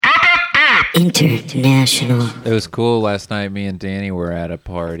International. It was cool last night. Me and Danny were at a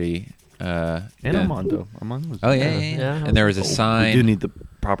party. And Armando. Armando was Oh, yeah. And there was a sign. We do need the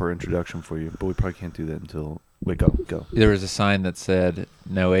proper introduction for you, but we probably can't do that until... Wait, go. There was a sign that said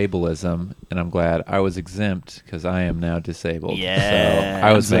no ableism, and I'm glad I was exempt because I am now disabled. Yeah. So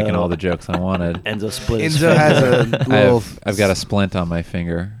I was making all the jokes I wanted. Enzo split his Enzo has a little... I've got a splint on my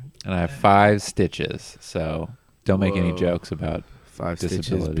finger, and I have 5 stitches. So don't make any jokes about 5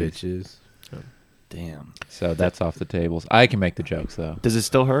 disabilities. stitches, bitches. Damn. So that's off the tables. I can make the jokes, though. Does it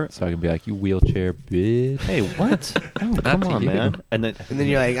still hurt? So I can be like, you wheelchair bitch. Hey, what? Oh, come to on, you. man. And then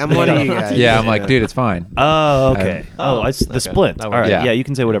you're like, I'm one of you guys. Yeah, I'm like, dude, it's fine. Oh, okay. The okay. splint. That All works. right. Yeah. Yeah, you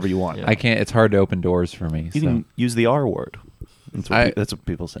can say whatever you want. Yeah. I can't. It's hard to open doors for me. You so. can use the R word. That's what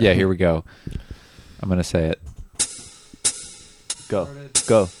people say. Yeah, here we go. I'm gonna say it. Go.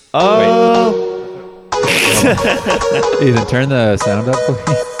 Oh. Ethan, turn the sound up,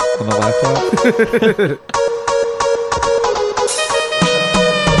 please, on the laptop.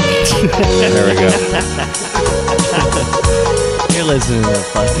 There we go. You're listening to the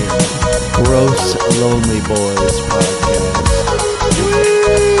fucking Gross Lonely Boys podcast.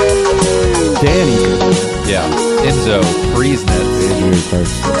 Danny. Yeah. Enzo Friesnetz.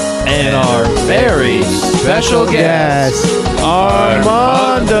 And our very special guest,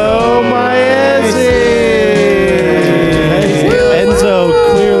 Armando Maese. Enzo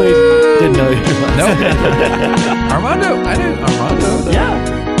clearly didn't know you. No. Armando. I knew Armando. Yeah.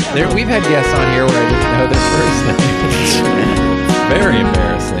 We've had guests on here where I didn't know their first name. Very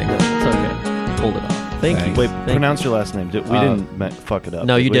embarrassing. It's okay. Hold it off. Thank Thanks. you. Wait, Thank pronounce your last name. We didn't fuck it up.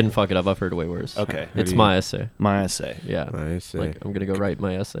 No, did you we? didn't fuck it up. I've heard way worse. Okay. It's my essay. My essay. Yeah. Nice. Like, I'm going to go write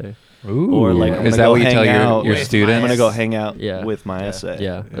my essay. Ooh. Or like, I'm is gonna that go what you hang tell out your with students? I'm gonna go hang out Yeah. with my essay.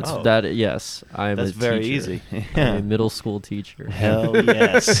 Yeah. That's Oh. that. Yes. I'm That's a very teacher. easy. I'm Yeah. a middle school teacher. Hell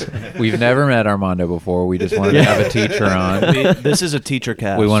yes. We've never met Armando before. We just wanted to have a teacher on. This is a teacher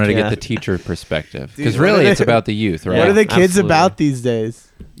cast. We wanted to Yeah. get the teacher perspective Dude, because what really are they- it's about the youth, right? What are the kids absolutely. about these days?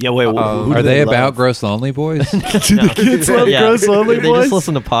 Yeah, wait. Who Are do they love? about gross lonely boys? Do the kids love Gross Lonely they Boys? just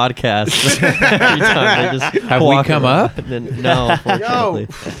listen to podcasts every time. They just Have we walk come around. up? And then, no, unfortunately.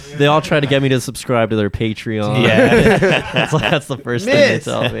 They all try to get me to subscribe to their Patreon. Yeah. that's the first thing they Miss.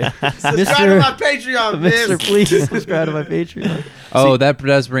 tell me. Subscribe to my Patreon, Mister, please subscribe to my Patreon. Oh, that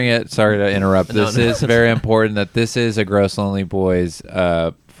does bring it. Sorry to interrupt. No, This no. is very important that this is a Gross Lonely Boys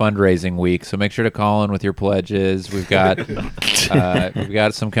fundraising week. So make sure to call in with your pledges. We've got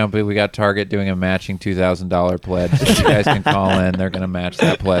some company. We got Target doing a matching $2,000 pledge. So you guys can call in. They're going to match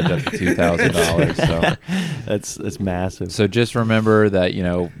that pledge up to $2,000. So That's massive. So just remember that,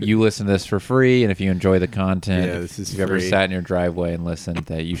 you listen to this for free, and if you enjoy the content, Yeah, if this is you've ever free. sat in your driveway and listened,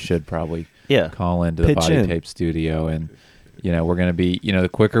 that you should probably Yeah. call into the Pitch Body in. Tape Studio. And, we're going to be, the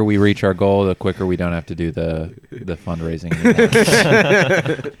quicker we reach our goal, the quicker we don't have to do the fundraising.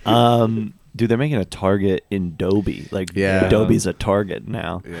 Dude, they're making a Target in Dobie. Like, Yeah. Dobie's a Target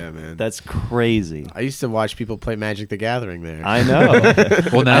now. Yeah, man. That's crazy. I used to watch people play Magic the Gathering there. I know.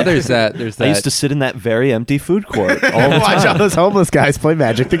 Well, now there's that. I used to sit in that very empty food court all the watch all time. those homeless guys play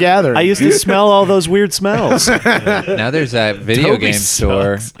Magic the Gathering. I used to smell all those weird smells. Now there's that video Toby game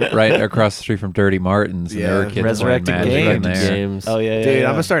store sucks. right across the street from Dirty Martin's. And Yeah. there were kids Resurrected playing Magic in Games. there. Games. Oh, yeah, yeah. Dude, yeah.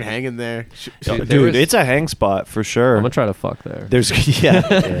 I'm gonna start hanging there. Dude, it's a hang spot for sure. I'm gonna try to fuck there. There's yeah.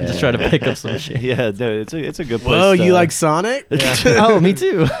 Just try to pick up some shit. Yeah, dude, it's a good place. Whoa, to- you like Sonic? Oh, me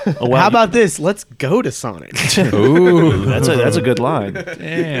too. Oh, wow. How about this? Let's go to Sonic. Ooh, that's a good line.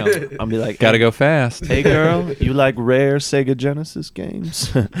 damn. I'll be like, Got to go fast. Hey girl, you like rare Sega Genesis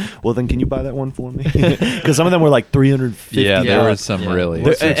games? Well, then can you buy that one for me? Because some of them were like $350. Yeah, there Yeah. was some Yeah. really.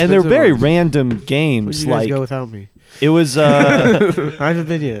 What's the And they're expensive very ones? random Where'd games. you guys Like go without me? it was, I haven't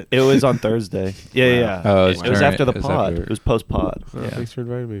been yet. it was on Thursday. Yeah, yeah. Oh, it was after the pod. after- It was post pod. Oh, Thanks for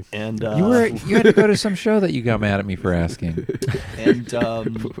inviting me. And You had to go to some show that you got mad at me for asking. and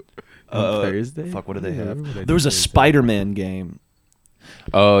Thursday? Fuck, what do they Yeah, I have? remember what I There was did a Thursday. Spider-Man game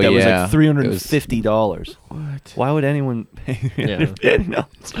Oh that yeah, was like It was- $350. What? Why would anyone pay? Yeah. No.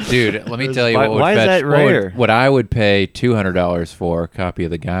 Dude, let me tell you Why- what would why is fetch, that rare? What I would pay $200 for a copy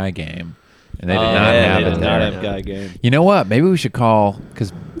of the Guy game, and they did not Yeah, have they it did there. not have Guy game. You know what? Maybe we should call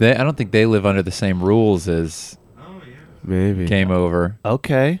because I don't think they live under the same rules as Maybe. Game Over.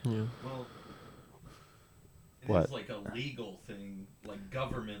 Okay. Well, What? it's like a legal thing, like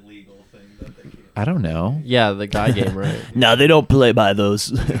government legal thing that they can't. I don't know. Yeah, the guy game, right? No, they don't play by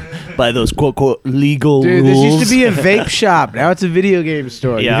those quote quote legal Dude, rules. this used to be a vape shop. Now it's a video game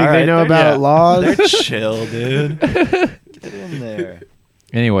store. Yeah, you think alright, they know they're- about yeah. laws? They're chill, dude. Get in there.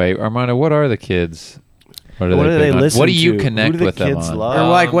 Anyway, Armando, what are the kids What are What do they big on? listen What do you to? connect Who do the with them kids on? love? Or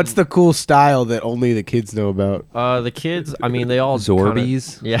like, what's the cool style that only the kids know about? The kids, I mean, they all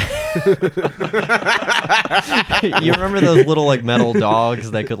Zorbies? Yeah. You remember those little like metal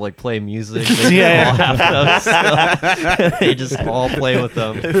dogs that could like play music? They Yeah. all have those still. They just all play with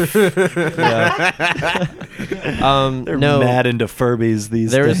them. Yeah. They're no, mad into Furbies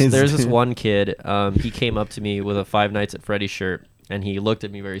these there's days. this one kid. He came up to me with a Five Nights at Freddy's shirt. And he looked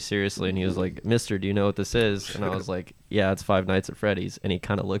at me very seriously, and he was like, "Mister, do you know what this is?" And I was like, "Yeah, it's Five Nights at Freddy's." And he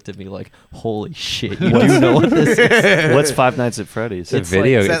kind of looked at me like, "Holy shit, you do know what this is?" What's Five Nights at Freddy's? It's a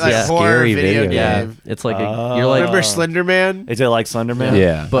video. like- It's it's like a horror scary video video. game. Yeah, it's like you're like, Remember Slender Man? Is it like Slenderman?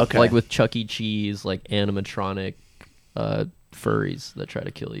 Yeah. but Okay. like with Chuck E. Cheese, like animatronic furries that try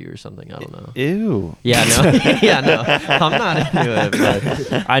to kill you or something. I don't know. Ew. Yeah, no, yeah, no, I'm not into it,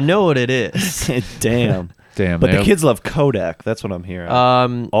 but I know what it is. Damn. Damn. But they the kids love Kodak. That's what I'm hearing.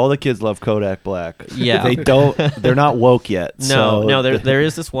 Um, All the kids love Kodak Black. Yeah. They don't. They're not woke yet. No, so no, there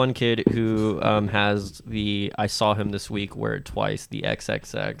is this one kid who has the. I saw him this week wear it twice. The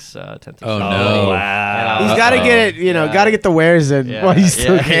XXX Temptation. Oh, no. Island. Wow. And I He's was got to like, get it, you know, yeah. got to get the wares in Yeah, while you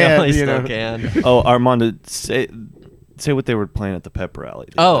still yeah, can. while you you still know. can. Oh, Armando, say what they were playing at the pep rally.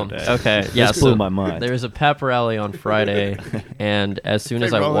 the Oh, other day. okay. Yeah, This blew so my mind. There was a pep rally on Friday, and as soon as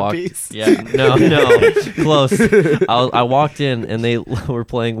Play I Roll in walked, Peace? yeah, no, close. I walked in, and they were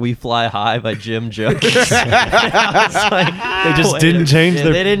playing "We Fly High" by Jim Jones. They just didn't change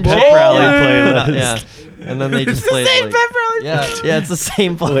their They didn't pep change rally yeah. playlist. Yeah, and then they just played. Same like, pep rally. Yeah, it's the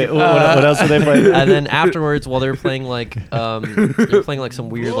same. Wait, what else were they playing? And then afterwards, while they were playing like they were playing like some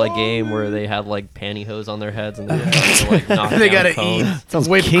weird like game where they had like pantyhose on their heads and they were trying to like knock They down gotta cones. eat Sounds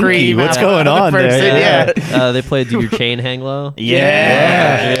whipped kinky. cream. What's out going of the on there? person, Yeah. They played "Do Your Chain Hang Low."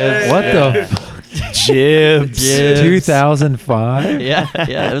 Yeah. What the? Jibs. Jibs. 2005. Yeah,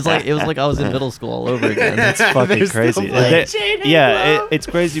 it was like I was in middle school all over again. It's fucking crazy. It's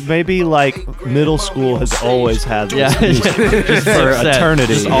crazy. Maybe like middle school has always had this Yeah, music just for Dipset.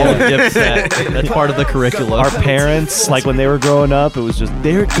 eternity. Just all of Dipset. That's part of the curriculum. Our parents, like when they were growing up, it was just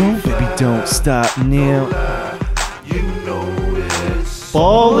there it go, baby, don't stop now.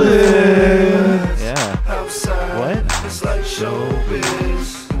 Ballin'. Yeah. What?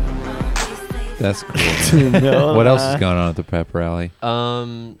 That's cool. No What else lie. is going on at the pep rally?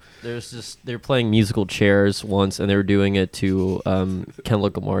 They're playing musical chairs once, and they were doing it to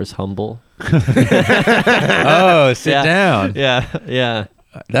Kendrick Lamar's "Humble." Oh, sit Yeah. down. Yeah.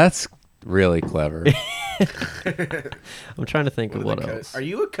 That's really clever. I'm trying to think of what else. Are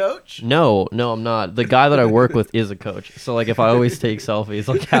you a coach? No, I'm not. The guy that I work with is a coach. So like, if I always take selfies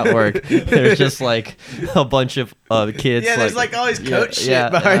like at work, there's just like a bunch of kids. Yeah, there's like always coach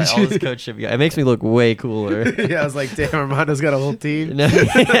shit behind all you. this coach shit. It makes me look way cooler. Yeah, I was like, damn, Armando's got a whole team.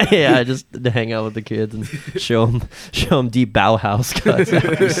 Yeah, I just to hang out with the kids and show them deep Bauhaus cuts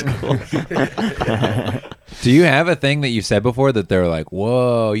after school. Do you have a thing that you said before that they're like,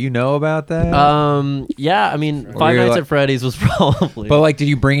 whoa, you know about that? Yeah, I mean, Or Five you're Nights like- at Freddy's was probably. But like, did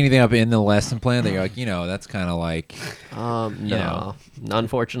you bring anything up in the lesson plan that you're like, that's kind of like, no, know.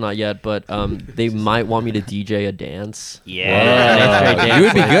 unfortunately not yet. But they might want me to DJ a dance. Whoa. You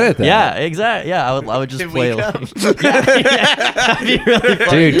would be good at that. Yeah, exactly. Yeah, I would just Can play we like. come? That'd be really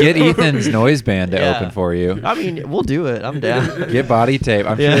funny. dude, get Ethan's noise band to Yeah. open for you. I mean, we'll do it. I'm down. Get body tape.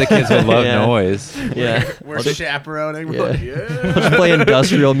 I'm sure Yeah. the kids would love Yeah. noise. Yeah. We're chaperoning. Yeah. We're like, I'll just play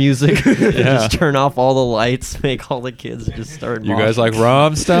industrial music. Just turn off all the lights, make all the kids just start. You guys moshing. like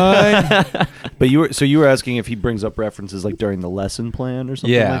Rammstein? But you were asking if he brings up references like during the lesson plan or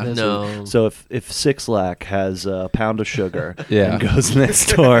something Yeah. like that. No. So if Six Lack has a pound of sugar Yeah. and goes next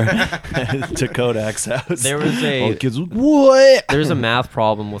door to Kodak's house, There was all the a kids what? there was a math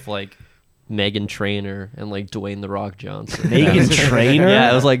problem with like Megan Trainor and like Dwayne the Rock Johnson. Megan Trainor?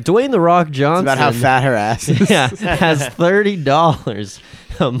 Yeah, it was like Dwayne the Rock it's Johnson. about how fat her ass is. Yeah, has $30,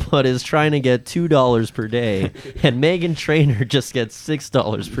 but is trying to get $2 per day, and Megan Trainor just gets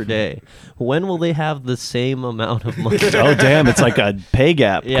 $6 per day. When will they have the same amount of money? Oh damn! It's like a pay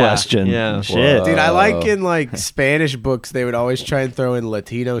gap Yeah, question. yeah. Shit. Dude, I Whoa. like in like Spanish books, they would always try and throw in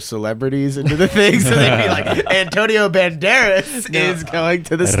Latino celebrities into the thing. So they'd be like, Antonio Banderas is going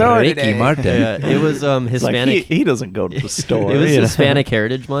to the store Ricky today. Martin. Yeah, it was It's like Hispanic. he doesn't go to the store. It was you know? Hispanic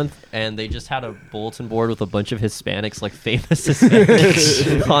Heritage Month, and they just had a bulletin board with a bunch of Hispanics, like famous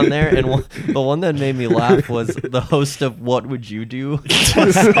Hispanics, on there. And the one that made me laugh was the host of "What Would You Do?"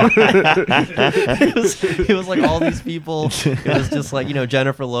 it was like all these people. It was just like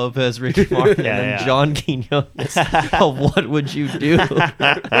Jennifer Lopez, Ricky Martin, Yeah, and yeah. John Quinones of "What Would You Do?"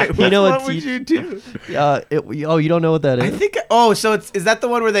 What would you do? You don't know what that I is? think. Oh, so is that the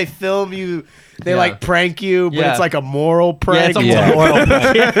one where they film you They like prank you, but Yeah. it's like a moral prank. it's a Yeah. Moral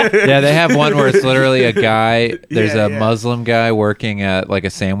prank. Yeah, they have one where it's literally a guy. There's Yeah, a yeah. Muslim guy working at like a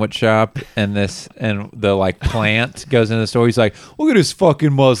sandwich shop, and the like plant goes into the store. He's like, "Look at this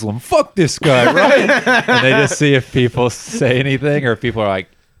fucking Muslim. Fuck this guy, right?" And they just see if people say anything or if people are like,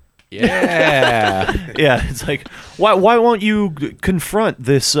 "Yeah." Yeah, it's like, why won't you confront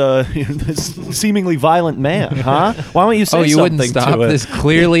this this seemingly violent man, huh? Why won't you say Oh, you something wouldn't stop to it? this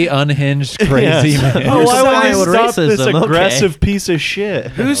clearly unhinged, crazy Yeah. man. Oh, why won't Who's you siding stop with this racism? Okay. aggressive piece of shit?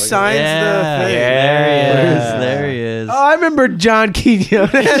 Who signs the thing? There he is. Yeah. There he is. Oh, I remember John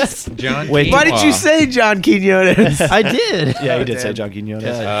Quinones. John Wait, Why did you say John Quinones? I did. Yeah, he did damn. say John Quinones.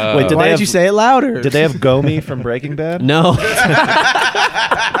 Yeah. Wait, did Why they did have, you say it louder? Did they have Gomi from Breaking Bad? No.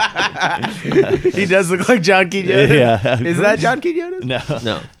 He does look like John Quinones. Yeah. Is that John Quinones? No.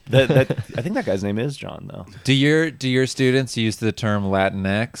 No. That I think that guy's name is John though. Do your students use the term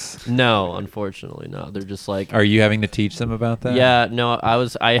Latinx? No, unfortunately, no. They're just like, Are you having to teach them about that? yeah, no.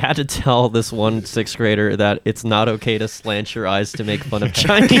 I had to tell this one sixth grader that it's not okay to slant your eyes to make fun of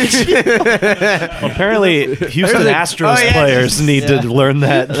Chinese. Apparently, Houston Astros oh, yeah. players need Yeah. to learn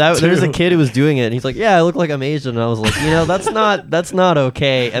that. There's a too. kid who was doing it, and he's like, "Yeah, I look like I'm Asian." And I was like, that's not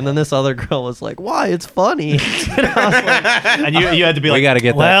okay. And then this other girl was like, "Why? It's funny." And I was like, And you had to be We like, gotta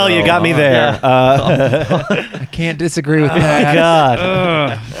get that well, you girl got me on. there. Yeah. I can't disagree with Oh my that.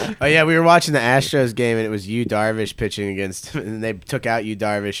 God. Oh yeah, we were watching the Astros game and it was Yu Darvish pitching against, and they took out Yu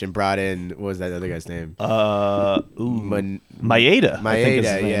Darvish and brought in what was that other guy's name? Maeda. I think is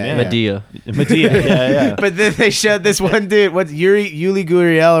his Maeda, name, yeah. Medea. Medea. Yeah, yeah. But then they showed this one dude, what's Yuli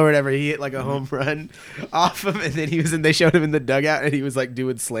Gurriel or whatever. He hit like a home run off him, and then they showed him in the dugout, and he was like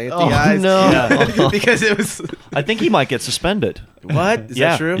doing slanty Oh, eyes. no. Because it was I think he might get suspended. what? Is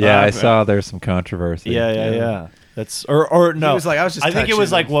Yeah. that true? Yeah, I saw there's some controversy. Yeah. That's or no. He was like, I was just I think it touching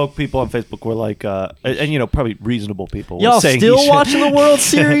was like him. woke people on Facebook were like, and probably reasonable people. were Y'all saying still he should- watching the World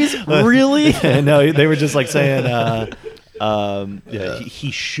Series? Really? No, they were just like saying,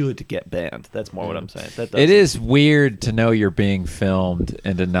 he should get banned. That's more what I'm saying. That It is weird to know you're being filmed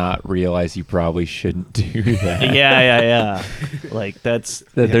and to not realize you probably shouldn't do that. Yeah. Like that's.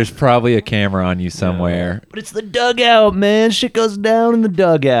 That there's probably a camera on you somewhere. But it's the dugout, man. Shit goes down in the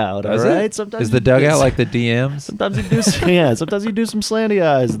dugout. Does all it? right. Sometimes Is the you- dugout like the DMs? Sometimes you do. Sometimes you do some slanty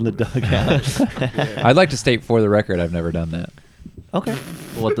eyes in the dugout. I'd like to state for the record, I've never done that. Okay.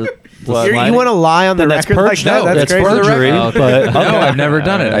 What the? Well, You lighting- want to lie on the Then that's record like perjury. that? No, That's that's crazy. perjury. Okay. But No, I've never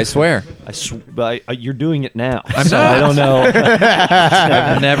done it. I swear. But you're doing it now. I'm so not. I don't know.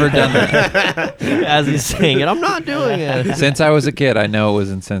 I've never done that. As he's saying it, I'm not doing it. Since I was a kid, I know it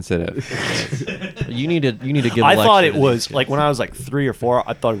was insensitive. You need to give. I a thought lecture it to was these like kids. when I was like 3 or 4.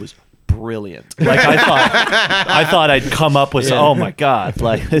 I thought it was brilliant. Like I thought I'd come up with. Yeah. Oh my God!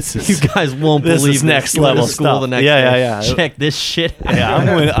 Like this is. You guys won't This believe is next You go to level school stuff. The next Yeah, day. yeah. Check this shit. out.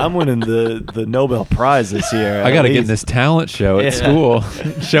 Yeah, I'm winning the Nobel Prize this year. I got to at get in least. this talent show at Yeah. school.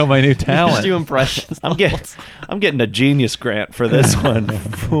 Show my new Just talent. do impressions. I'm getting a genius grant for this one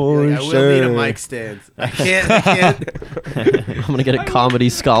for Like, I will sure. need a mic stand. I can't. I'm gonna get a comedy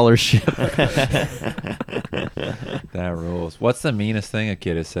scholarship. That rules. What's the meanest thing a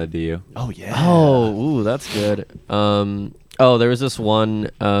kid has said to you? Oh yeah. Oh, ooh, that's good. There was this one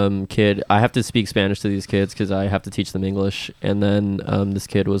kid. I have to speak Spanish to these kids because I have to teach them English. And then this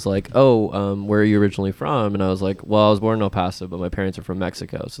kid was like, where are you originally from? And I was like, well, I was born in El Paso, but my parents are from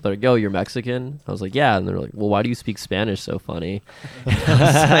Mexico. So they're like, yo, you're Mexican? I was like, yeah. And they're like, well, why do you speak Spanish so funny? And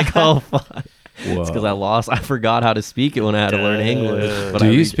I was like, oh, fuck. It's because I forgot how to speak it when I had to learn English. But Do I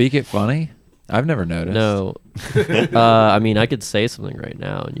you re- speak it funny? I've never noticed. No. I mean, I could say something right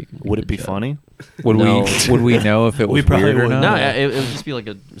now, and you can. Would it be funny? Would No. would we know if it We was probably weird or wouldn't. not? No, it would just be like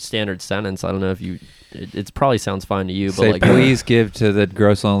a standard sentence. I don't know if you. It probably sounds fine to you, but Say, like, please give to the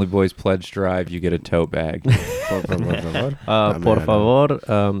Gross Lonely Boys pledge drive. You get a tote bag. por favor,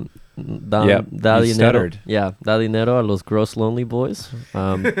 da Yep, you dinero. stuttered. Yeah, da dinero a los Gross Lonely Boys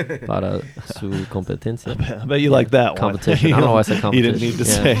para su competencia. I bet you like that one. Competition. I don't know why I said You competition. didn't need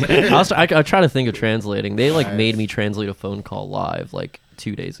to Yeah. say. I try to think of translating. They like made me translate a phone call live like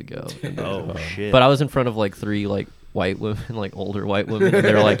 2 days ago. Oh shit. But I was in front of like 3 like white women, like older white women, and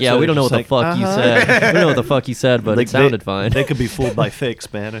they were like, "Yeah, So we don't know what just the like, fuck you said. We don't know what the fuck you said, but Like, it sounded fine." They could be fooled by fake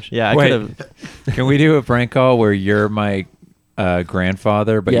Spanish. Yeah, I Wait. could have. Can we do a prank call where you're my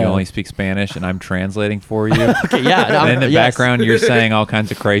grandfather, but you Yeah. only speak Spanish, and I'm translating for you. Okay, yeah. No, And in the yes. background, you're saying all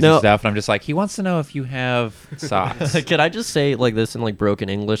kinds of crazy No. stuff, and I'm just like, he wants to know if you have socks. Could I just say like this in like broken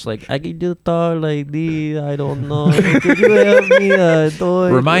English? Like, I can do talk like this. I don't know. Could you help me?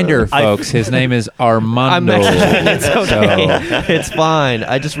 Reminder, folks, his name is I'm Armando. Mexican. It's okay. So- It's fine.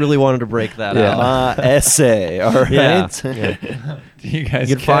 I just really wanted to break that Yeah. out. essay. All right. Yeah. you guys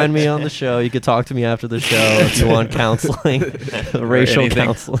You can find me on the show. You can talk to me after the show if you want counseling, racial anything.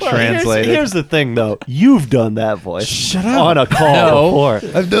 counseling. Well, Translated. Here's the thing, though. You've done that voice. Shut up. On a call No.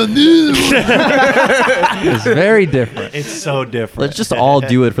 before. I've done this. It's very different. It's so different. Let's just all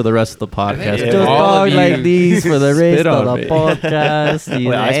do it for the rest of the podcast. Yeah. Just All talk of like you this for the rest spit of on the me. podcast.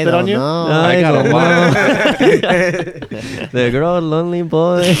 Wait, I spit on you? I got a lot. The girl lonely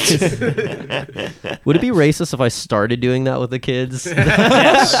boys. Would it be racist if I started doing that with the kids? Like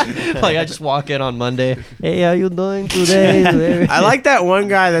I just walk in on Monday. Hey, how you doing today? I like that one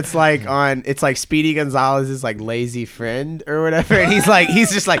guy that's like on. It's like Speedy Gonzalez's like lazy friend or whatever, and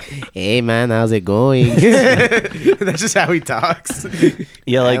he's just like, "Hey man, how's it going?" That's just how he talks.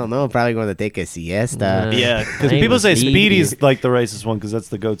 Yeah, I like don't know. Probably going to take a siesta. yeah, because Hey, people say Speedy. Speedy's like the racist one because that's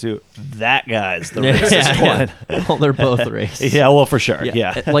the go-to. That guy's the racist one. Well, they're both racist. Yeah, well, for sure.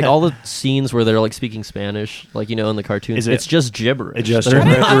 Yeah. Like all the scenes where they're like speaking Spanish, like you know in the cartoons, Is it- it's just gibberish. It's just They're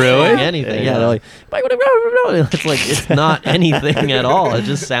gibberish? not Really? saying anything. Yeah, they're like, it's like it's not anything at all. It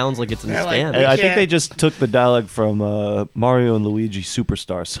just sounds like it's in They're like, Spanish. I think they just took the dialogue from Mario and Luigi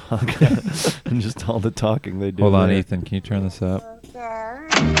Superstar song and just all the talking they do. Hold on, there. Ethan. Can you turn this up?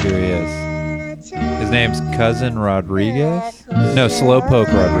 Here he is. His name's Cousin Rodriguez. No, Slowpoke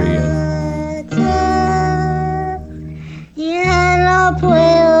Rodriguez.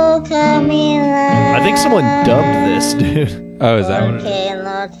 I think someone dubbed this, dude. Oh, is that what it is?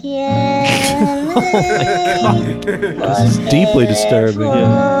 This is deeply disturbing.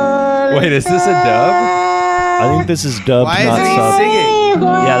 Yeah. Wait, is this a dub? I think this is dubbed, Why not isn't he subbed. singing?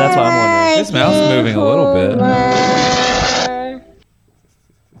 Yeah, that's what I'm wondering. His mouth's moving a little bit.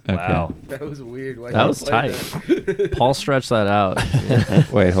 Okay. Wow. That was weird. Why That did was you play tight. that? Paul stretched that out.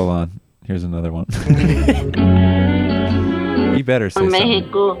 Wait, hold on. Here's another one. You better say something.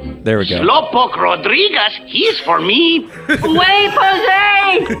 Mexico. There we go. Slowpoke Rodriguez, he's for me. Wait,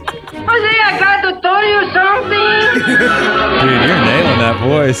 Jose! Jose, I got to tell you something. Dude, you're nailing that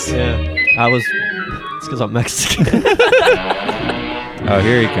voice. Yeah, I was. It's because I'm Mexican. Oh,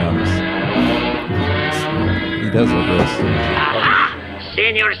 here he comes. He does look this. Aha!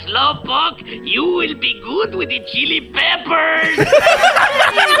 Senor Slowpoke, you will be good with the chili peppers.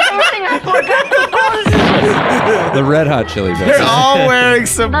 The Red Hot Chili They're Peppers. all wearing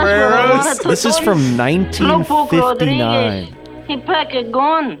sombreros. This is from Slowpoke 1959. Rodriguez, he pack a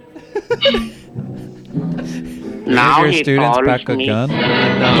gun. Now Here's your he students calls pack a me. gun.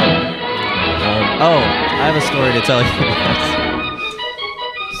 Oh, I have a story to tell you.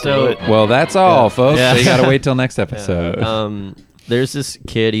 So, Well, that's all, folks. Yeah. So you gotta wait till next episode. there's this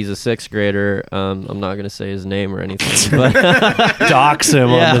kid. He's a sixth grader. I'm not gonna say his name or anything, but Dox him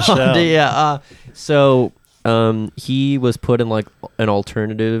on the show. Yeah. So he was put in like an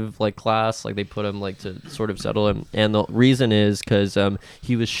alternative like class, like they put him like to sort of settle him, and the reason is because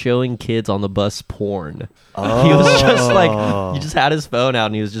he was showing kids on the bus porn. Oh. He was just like, he just had his phone out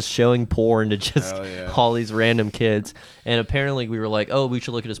and he was just showing porn to just Hell yeah. all these random kids. And apparently we were like, oh, we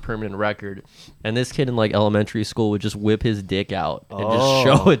should look at his permanent record. And this kid in like elementary school would just whip his dick out and just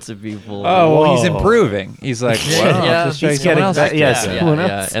show it to people. Oh, well, he's Whoa. improving. He's like, well, Yeah, I'll just show you he's someone getting else. better. Yes. Yeah, Someone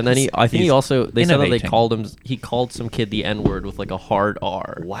yeah. else. And then I think he He's also, they said that they innovating. he called some kid the N-word with like a hard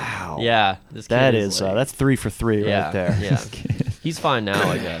R. Wow. Yeah. This kid That is, like- that's 3 for 3 yeah, right there. Yeah. He's fine now,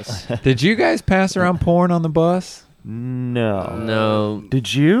 I guess. Did you guys pass around porn on the bus? No. No.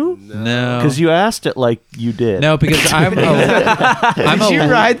 Did you? No. Because you asked it like you did. No, because I'm Did you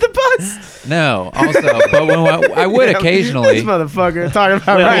ride the bus? No, also, but when I would occasionally. This motherfucker talking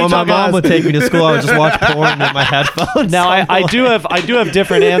about Wait, riding When my the mom bus. would take me to school, I would just watch porn with my headphones. Now I do have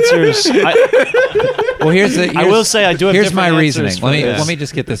different answers. Well, here's I will say I do have Here's my different reasoning. answers Let me for this. let me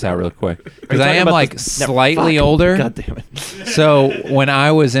just get this out real quick because I talking am about like this- Never- slightly fuck. older. God damn it. So when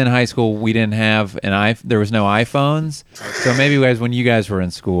I was in high school, we didn't have there was no iPhones. So maybe when you guys were in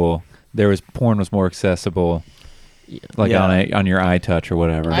school, porn was more accessible, like Yeah. on your iTouch or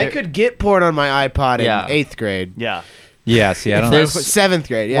whatever. I could get porn on my iPod in Yeah. 8th grade. Yeah. Yeah, see, I don't. There's- 7th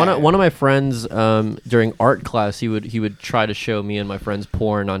grade, yeah. One of my friends during art class, he would try to show me and my friends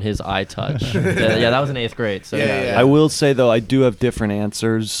porn on his iTouch. Yeah, that was in 8th grade. So Yeah. I will say though, I do have different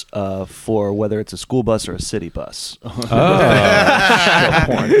answers for whether it's a school bus or a city bus. Oh.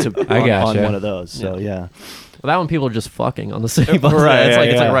 Show porn I on gotcha. one of those. So yeah. that one people are just fucking on the city bus. Right, It's like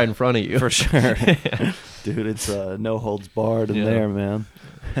it's yeah. like right in front of you. For sure. Dude, it's no holds barred in Yeah. there, man.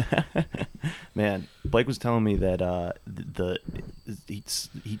 Man, Blake was telling me that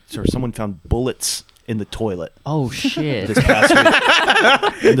someone found bullets in the toilet Oh shit! this past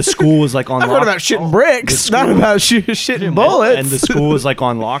week. And the school was like on I lockdown. thought about shitting bricks, not about shitting bullets. And the school was like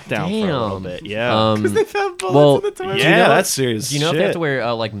on lockdown for a little Damn. bit. Yeah. They found bullets Well, in the toilet. yeah, know- that's serious. Do you know if they shit. have to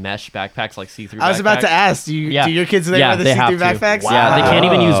wear like mesh backpacks, like see-through? I was about to backpacks? ask, do your kids wear the they have see-through to. backpacks? Yeah, they can't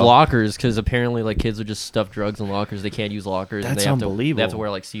even use Wow. lockers because apparently like kids would just stuff drugs in lockers. They can't use lockers. and That's they have To, they have unbelievable. to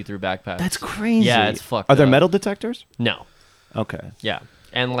wear like see-through backpacks. That's crazy. Yeah, it's fucked. Are there up. metal detectors? No. Okay. Yeah,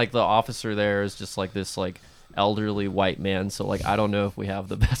 and like the officer there is just like this like elderly white man. So like I don't know if we have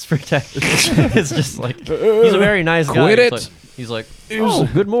the best protection. It's just like he's a very nice guy. Quit He's it. like, oh,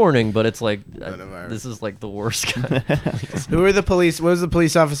 good morning, but it's like Coronavirus. this is like the worst guy. Who are the police? What was the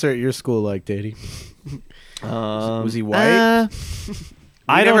police officer at your school like, Daddy? Was he white?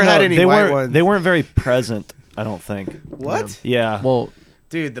 I never don't had know. any they white weren't. ones. They weren't very present. I don't think. What? Yeah. Well,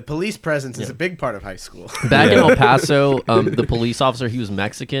 Dude, the police presence is a big part of high school. back in El Paso, the police officer, he was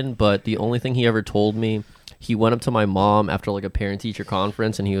Mexican, but the only thing he ever told me, he went up to my mom after like a parent-teacher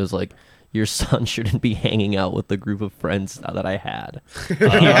conference, and he was like, your son shouldn't be hanging out with the group of friends that I had. He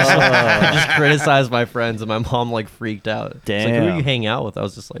just criticized my friends, and my mom like freaked out. She's like, who are Damn. you hanging out with? I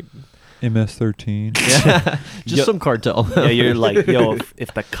was just like, MS-13. yeah, just Yo- some cartel. Yeah, you're like, yo,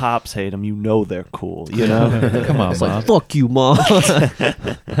 if the cops hate him, you know they're cool. You know? Come on, It's Mom. like, fuck you, mom. I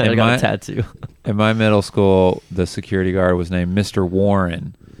got my- a tattoo. In my middle school, the security guard was named Mr.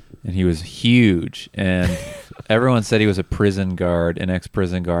 Warren, and he was huge. And everyone said he was a prison guard, an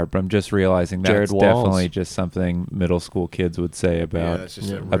ex-prison guard. But I'm just realizing Jared that's Walls. definitely just something middle school kids would say about that's just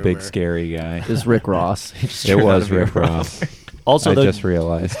Yeah. a a big rumor. scary guy. It was Rick Ross. He just It turned out was to be Rick Ross. Also, I though, just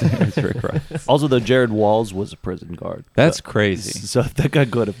realized it's Rick Ross. also, though, Jared Walls was a prison guard. That's So- crazy. So that guy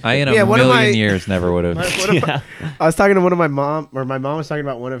could have. I in a Yeah, one of million my- years never would have. I was talking to one of my mom was talking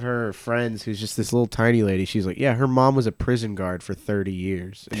about one of her friends who's just this little tiny lady. She's like, yeah, her mom was a prison guard for 30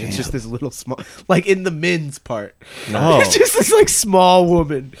 years. And it's just this little small, like in the men's part. No. It's just this like small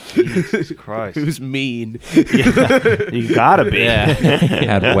woman Jesus Christ. who's mean. Yeah, you gotta be. Yeah.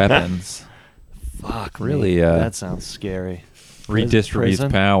 Had weapons. Fuck. Really, me. That sounds scary. Redistributes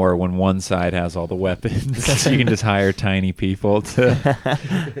Prison? power when one side has all the weapons. You can just hire tiny people to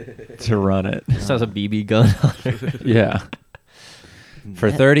run it. Just has a BB gun on her. Yeah.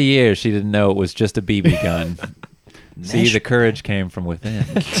 For 30 years, she didn't know it was just a BB gun. See, the courage came from within.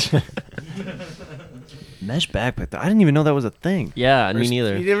 Mesh backpack. I didn't even know that was a thing. Yeah, me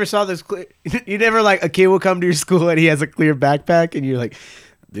neither. You never saw this clear. You never like a kid will come to your school and he has a clear backpack and you're like,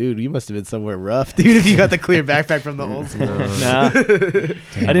 dude, you must have been somewhere rough, dude, if you got the clear backpack from the old school. Nah.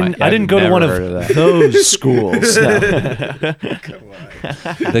 Damn, I didn't go to never one of heard that. those schools. No.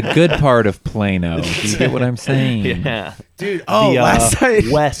 The good part of Plano. Do you get what I'm saying? Yeah. Dude, oh, The, last night.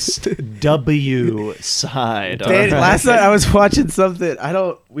 West W side. Dan, alright? last night I was watching something.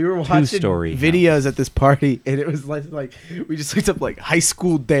 We were watching Two-story videos at this party, and it was like we just looked up like high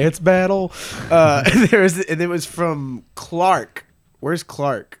school dance battle. And it was from Clark. Where's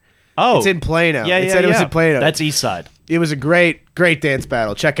Clark? Oh, It's in Plano. Yeah, It yeah, said it was yeah. in Plano. That's East Side. It was a great dance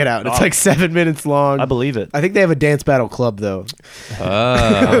battle. Check it out. It's Oh. like 7 minutes long. I believe it. I think they have a dance battle club though,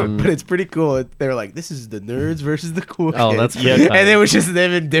 Oh. but it's pretty cool. They were like, "This is the nerds versus the cool Oh, kids." that's Yeah. pretty tight. and it was just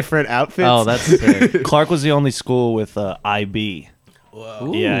them in different outfits. Oh, that's sick. Clark was the only school with IB.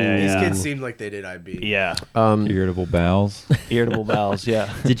 Whoa. Yeah, These yeah. kids seemed like they did IB. Yeah. Irritable bowels. Irritable bowels. Yeah.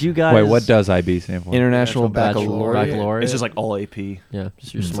 Did you guys? Wait, what does IB stand for? International Baccalaureate. Baccalaureate? It's just like all AP. Yeah,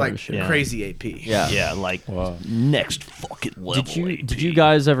 just your It's smart like shit. Yeah. crazy AP. Yeah. Yeah, like Wow. next fucking level. Did you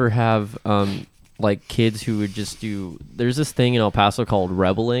guys ever have like kids who would just do? There's this thing in El Paso called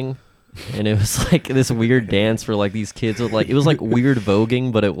rebeling, and it was like this weird dance for like these kids with like it was like weird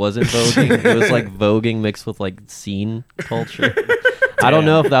voguing, but it wasn't voguing. It was like voguing mixed with like scene culture. I don't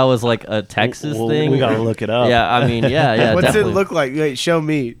know if that was like a Texas thing. We gotta look it up. Yeah, I mean, yeah. What's definitely. it look like? Wait, show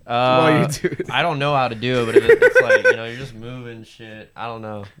me. While you do it. I don't know how to do it, but it's like you're just moving shit. I don't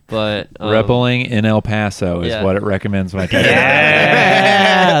know, but Rebeling in El Paso is yeah. what it recommends my text.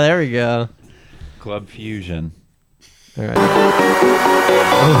 Yeah, there we go. Club Fusion. All right.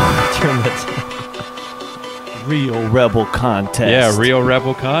 Oh, turn that. Real rebel contest. Yeah, real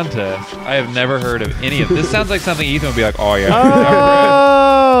rebel contest. I have never heard of any of this. Sounds like something Ethan would be like, oh yeah.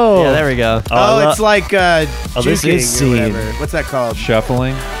 Oh. Yeah, there we go. Oh, it's like Oh, this juking is or scene. whatever. What's that called?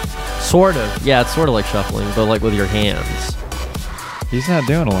 Shuffling. Sort of. Yeah, it's sort of like shuffling, but like with your hands. He's not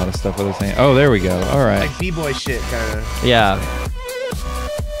doing a lot of stuff with his hand. Oh, there we go. All right. Like b-boy shit, kind of. Yeah.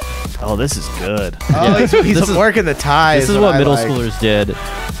 Oh, this is good. Oh, he's This is- working the ties. This is what I middle like. schoolers did.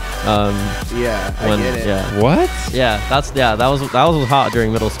 Yeah, I When get it. yeah, What? that was hot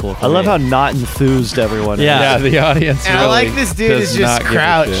during middle school. For I love me. how not enthused everyone is. Yeah. Yeah, the audience. And I really like this dude does is just not give a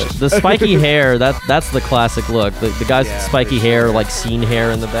crouched. shit. the spiky hair. That's the classic look. The guys Yeah, with spiky for hair, sure. like scene hair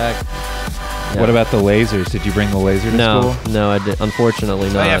in the back. What about the lasers? Did you bring the laser to No, school? no, I did. Unfortunately,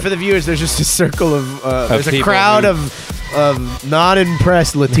 Oh not. yeah, for the viewers, there's just a circle of there's a people crowd who- of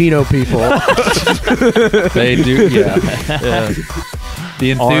non-impressed Latino people. They do. Yeah. yeah.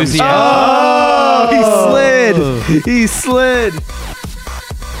 The enthusiasm. Oh, he slid.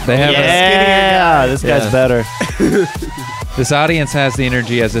 They have Yeah, this guy's Yeah. better. this audience has the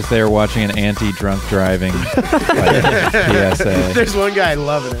energy as if they were watching an anti-drunk driving like, PSA. There's one guy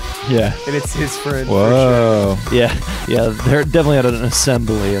loving it, Yeah, and it's his friend. for Whoa. yeah. They're definitely at an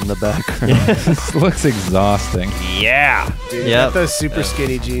assembly in the background. This looks exhausting. Yeah. sure. Dude, Yep. got those super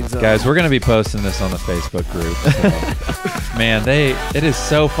skinny jeans on. Guys, we're going to be posting this on the Facebook group. So. Man, it is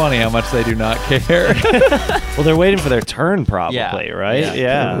so funny how much they do not care. Well, they're waiting for their turn, probably, Yeah. right?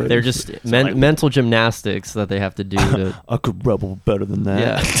 Yeah. They're just like- mental gymnastics that they have to do to. I could rebel better than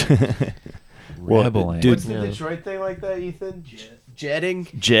that. Well, Rebelling. dude, What's the Yeah. Detroit thing like that, Ethan? Jetting.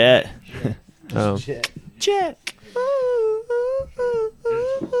 Jet. Oh, Jet.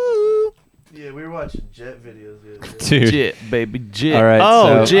 Yeah, we were watching Jet videos the other day. Dude. Jit, baby, jit. All right,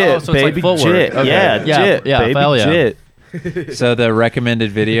 Oh, so- jit, Oh, so it's like baby, footwork. jit. Okay. Yeah, Yeah, jit, yeah, baby, hell yeah. jit. So the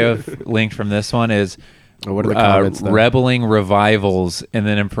recommended video linked from this one is What are the comments, though? Rebelling Revivals, and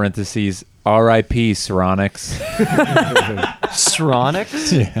then in parentheses, R.I.P. Sronix.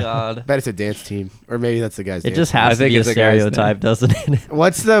 Stronix? God. I bet it's a dance team, or maybe that's the guy's. It dance just team. I has to think be a it's a guy's stereotype, doesn't it?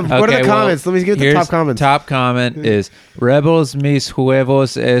 What's the? What are Okay, the well, comments? Let me get the here's top comments. Top comment is Rebels mis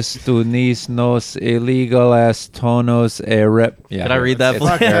huevos estunis nos illegalas tonos e rep. Yeah, Can I read that, it's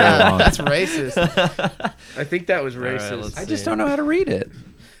please? very Yeah, long. that's racist. I think that was right, racist. let's I just don't know how to read it.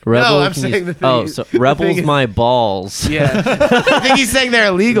 Rebels I'm saying the thing oh, is- so the rebels thing is- my balls. Yeah, I think he's saying they're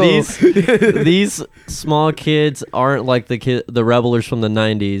illegal. These small kids aren't like the rebellers from the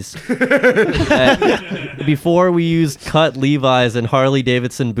 90s. Before we used cut Levi's and Harley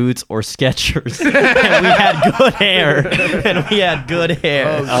Davidson boots or Skechers, and we had good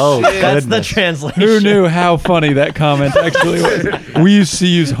hair. Oh, shit. That's the goodness. translation. Who knew how funny that comment actually was? We used to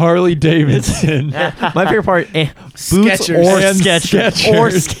use Harley Davidson. My favorite part: boots Skechers. or And Skechers Skechers. or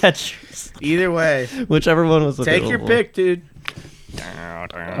Skechers, Either way, whichever one was take your available. pick, dude.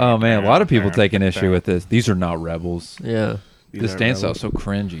 Oh man, a lot of people take an issue with this. These are not rebels. Yeah. This dance style is so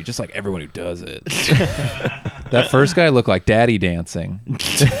cringy, just like everyone who does it. That first guy looked like Daddy dancing.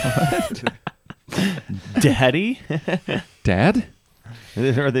 Daddy? Dad?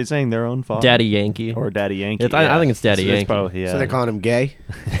 Are they saying their own father? Daddy Yankee. Or Daddy Yankee? I think it's Daddy It's Yankee. probably, yeah. So they're calling him gay.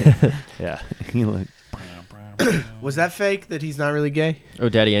 Yeah. He look- Was that fake? That he's not really gay? Oh,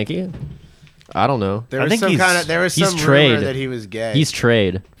 Daddy Yankee. I don't know. There I was think some he's- kind of. There was he's some rumor trade. that he was gay. He's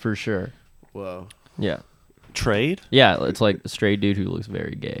trade for sure. Whoa. Yeah. Trade? Yeah, it's like a straight dude who looks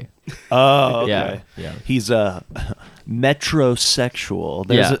very gay. Oh, okay. Yeah. Yeah. He's metrosexual.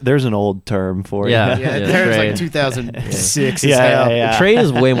 Yeah. There's an old term for Yeah. you. Yeah, Yeah, there's trade. like 2006. Yeah, as hell. yeah, yeah. Trade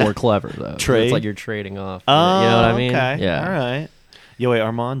is way more clever though. Trade? It's like you're trading off. Oh, you know what I mean? Okay. Yeah. All right. Yo, wait,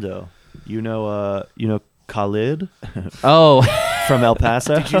 Armando. You know Khalid Oh from El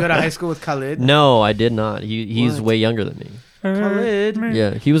Paso? Did you go to high school with Khalid? no, I did not. He's What? way younger than me. Khalid.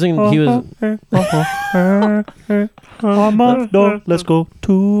 Yeah, he was. Armando, let's go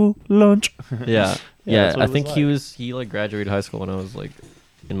to lunch. Yeah. Yeah, that's Yeah, what I it was think like. he like graduated high school when I was like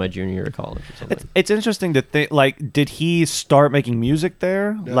in my junior year of college or something. It's interesting to think. Like, did he start making music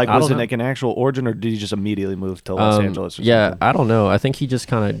there? Like, I was don't it know. like an actual origin, or did he just immediately move to Los Angeles? Or yeah, something? I don't know. I think he just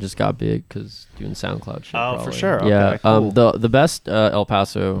kind of just got big because doing SoundCloud shit. Oh, for probably. sure. Yeah. Okay, cool. The best El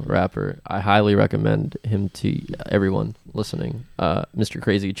Paso rapper, I highly recommend him to everyone listening. Mr.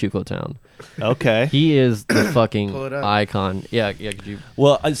 Crazy Chuco Town. Okay. He is the fucking Pull it up. icon. Yeah. Could you?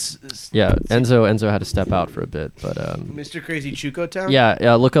 Well, Yeah. Enzo had to step out for a bit, but Mr. Crazy Chuco Town?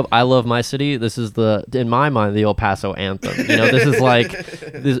 yeah. Look up "I Love My City." This is in my mind, the El Paso anthem. You know, this is like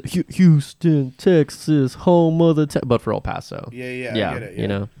this Houston, Texas, home of the but for El Paso. Yeah, I Yeah. get it, You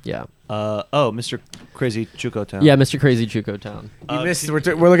know. Yeah. Mr. Crazy Chuco Town. Yeah, Mr. Crazy Chuco Town. You missed. We're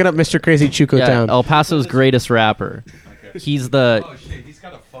looking up Mr. Crazy Chuco Yeah, Town. El Paso's greatest rapper. He's the Oh shit, he's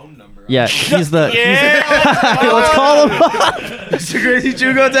got a phone number. yeah. He's the. Let's call him up. Mr. Crazy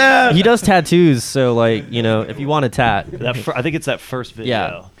Chuco Town. He does tattoos, so like you know, if you want a tat, I think it's that first video.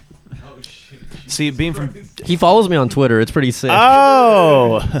 Yeah. Oh shit. See, being from he follows me on Twitter. It's pretty sick.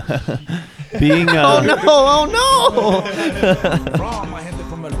 oh, being Oh no! Oh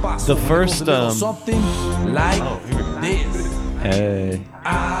no! The first something like this. Hey.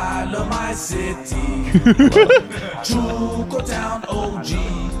 I love my city. Chukotown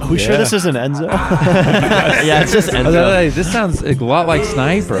OG. Are we sure this isn't Enzo? Yeah, it's just Enzo. This sounds a lot like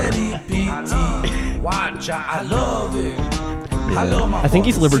Sniper. Watch, I love it. I love my I think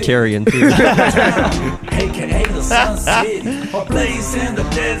he's fucking libertarian too. AKA the Sun City, a place in the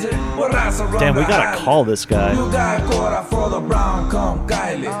desert where I surround Damn, we the gotta island. call this guy. You got caught out for the brown come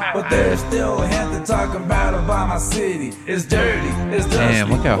Kylie, but there's still a hint talking bad about my city. It's dirty, it's dusty. Damn,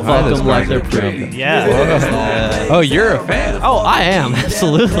 look how Fuck high this them like guy's they're pretty. jumping. Yeah. Oh, you're a fan. Oh, I am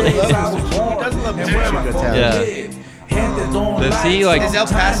absolutely. Yeah. Does he like? Is El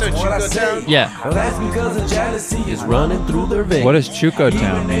Paso Chucotown? Yeah. Well, that's because of jealousy Is running through their veins. What does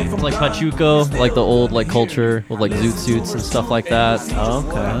Chukotown mean? It's like Pachuco, like the old like culture with like zoot suits and stuff like that.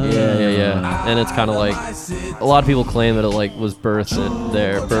 Okay. Yeah. And it's kind of like a lot of people claim that it like was birthed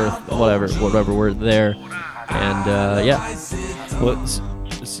whatever word there, and yeah. Well,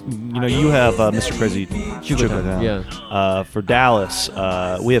 you have Mr. Crazy Chukotown. Yeah. For Dallas,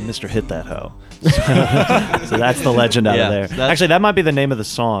 we have Mr. Hit That Hoe. So that's the legend out Yeah, of there. that's- Actually, that might be the name of the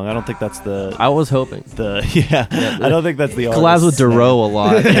song. I don't think that's the I was hoping. I don't think that's the Collabs with artist's name. Duro a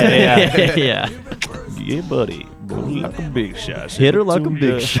lot. Yeah. yeah. Yeah, buddy. Like a big shot. Hit her like a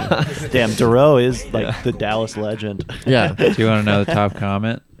big shot. Damn, Duro is like the Dallas legend. Yeah. Do you want to know the top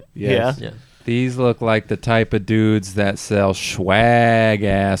comment? Yeah. Yeah. These look like the type of dudes that sell swag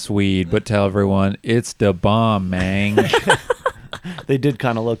ass weed, but tell everyone it's the bomb, man. They did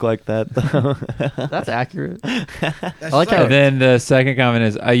kind of look like that, though. That's accurate. I like how. And then the second comment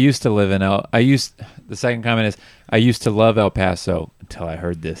is, I used to love El Paso until I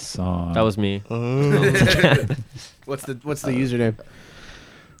heard this song. That was me. What's the username?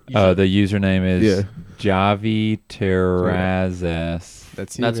 The username is Yeah. Javi Terrazas.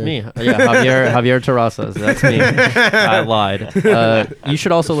 That's you. That's me. Yeah, Javier Terrazas. That's me. I lied. You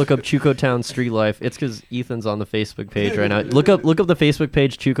should also look up Chukotown Street Life. It's because Ethan's on the Facebook page right now. Look up the Facebook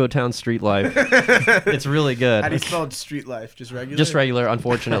page Chukotown Street Life. It's really good. How do you spell street life? Just regular? Just regular,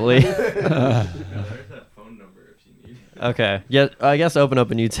 unfortunately. There's that phone number if you need it. Okay. Yeah, I guess open up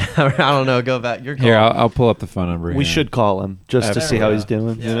a new tab. I don't know. Go back. Your call. Here, I'll pull up the phone number. We here. should call him just to see how he's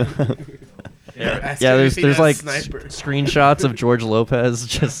doing. Yeah. You know? Yeah, there's like screenshots of George Lopez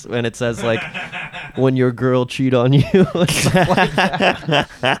just and it says like when your girl cheat on you. And stuff like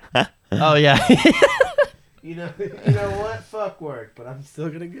that. Oh yeah. You know what? Fuck work, but I'm still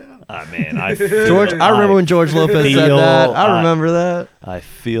gonna go. Man, I remember when George Lopez said that. I remember that. I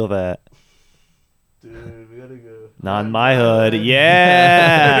feel that. Dude, we gotta go. Not in my hood.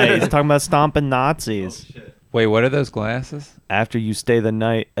 Yeah. He's talking about stomping Nazis. Wait, what are those glasses? After you stay the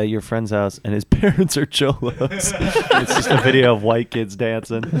night at your friend's house and his parents are cholos. It's just a video of white kids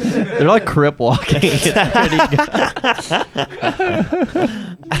dancing. They're like crip walking. It's pretty good.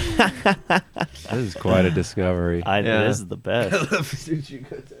 This is quite a discovery. Yeah. This is the best.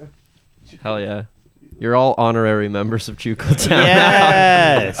 Hell yeah. You're all honorary members of Chukotown.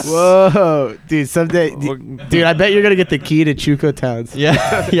 Yes. Whoa, dude! Someday, dude, I bet you're gonna get the key to Chukotown.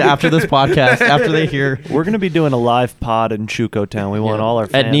 Yeah. Yeah. After this podcast, after they hear We're going to be doing a live pod in Chukotown. We want all our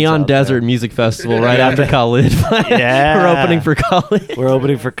fans at Neon out there. Desert Music Festival right after Khalid. Yeah. We're opening for Khalid. We're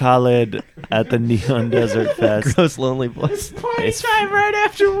opening for Khalid at the Neon Desert Fest. Gross Lonely Boys. It's- Time right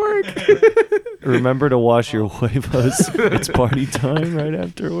after work. Remember to wash your huevos. It's party time right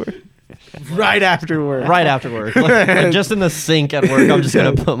after work. Right after work. Right after work. Like, just in the sink at work, I'm just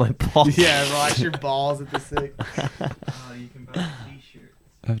going to put my balls. Yeah, wash your balls at the sink. Oh, you can buy t-shirts.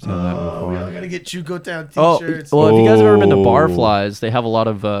 I've done that We before. all gotta get Chukotown Oh, t-shirts. well, if you guys have ever been to Oh. Barflies, they have a lot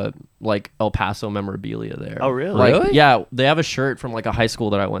of like El Paso memorabilia there. Oh, really? Like, Really? Yeah, they have a shirt from like a high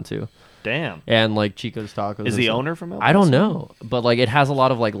school that I went to, Damn. and like Chico's Tacos. Is and the stuff. owner from El I don't Paso? know, but like it has a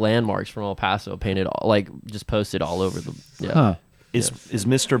lot of like landmarks from El Paso painted, like just posted all over the. Yeah. Huh. Is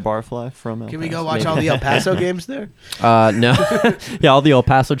Mr. Barfly from El Can we go Paso? watch all the El Paso games there? No. Yeah, all the El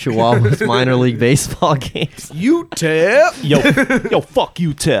Paso Chihuahuas minor league baseball games. UTEP. Yo, fuck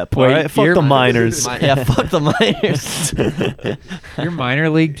you, Tip. Wait, All right? Fuck you're- the miners. Yeah, fuck the miners. Your minor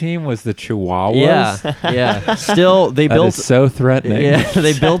league team was the Chihuahuas? Yeah. Still, they That built. is so threatening. Yeah,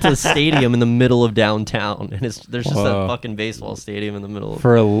 they built a stadium in the middle of downtown, and there's just Whoa. a fucking baseball stadium in the middle.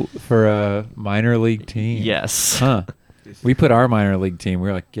 For a minor league team. Yes. Huh. We put our minor league team. We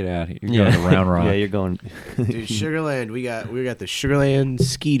were like, get out of here. You're going to Round Rock. Yeah, you're going. Dude, Sugarland. We got the Sugarland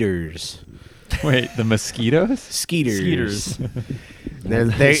Skeeters. Wait, the mosquitoes? Skeeters.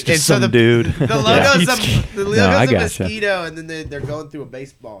 It's just so some dude. The logo's I a gotcha. mosquito, and then they're going through a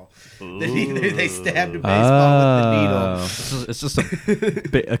baseball. They stabbed a baseball with the needle. It's just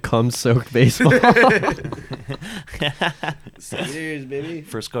a cum-soaked baseball. Skeeters, baby.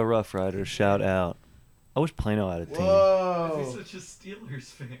 Frisco Rough Riders, shout out. I wish Plano had a team. Whoa. He's such a Steelers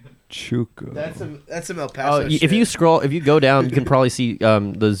fan. Chuco. That's some El Paso shit. if you go down, you can probably see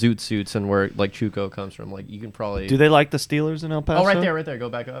the zoot suits and where like Chuco comes from. Like you can probably. Do they like the Steelers in El Paso? Oh, right there. Go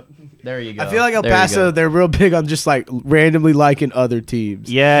back up. There you go. I feel like El There you Paso, go. they're real big on just like randomly liking other teams.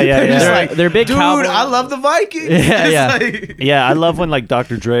 Yeah. Just They're- like, they're big dude, Cowboy- I love the Vikings. Yeah, It's yeah. like- Yeah, I love when like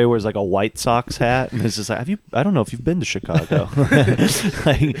Dr. Dre wears like a White Sox hat, and it's just like, I don't know if you've been to Chicago.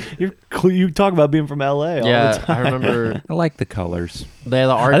 Like, you talk about being from LA all the Yeah, time. I remember I like the colors. the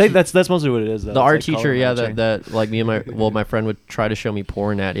art. I think that's mostly what it is. Though. the It's art like teacher. color Yeah, matching. that like me and my friend would try to show me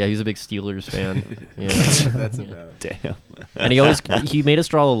porn at. Yeah, he's a big Steelers fan. Yeah. That's about Damn. And he made us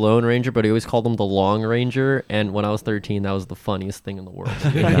draw the Lone Ranger, but he always called him the Long Ranger. And when I was 13, that was the funniest thing in the world.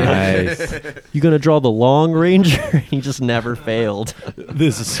 Nice. You gonna draw the Long Ranger? He just never failed.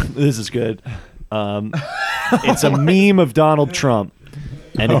 This is good. It's a meme of Donald Trump,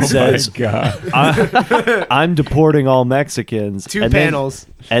 and it says, I'm deporting all Mexicans." Two And then- panels.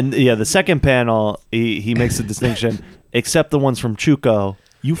 and yeah, the second panel, he makes a distinction, except the ones from Chuco.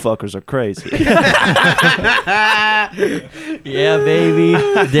 You fuckers are crazy. Yeah, baby.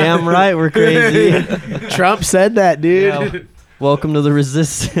 Damn right, we're crazy. Trump said that, dude. Yeah. Welcome to the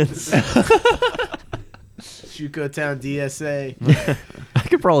resistance. Chuco Town DSA. I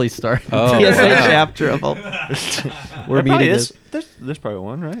could probably start a Oh, TSA wow. chapter of all. We're Probably meeting is. this. There's probably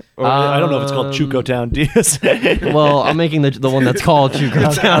one, right? Or, I don't know if it's called Chuco Town DSA. Well, I'm making the one that's called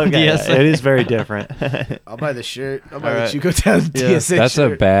Chuco Town Okay, DSA. it is very different. I'll buy the shirt. I'll buy All the right. Chuco Town DSA That's a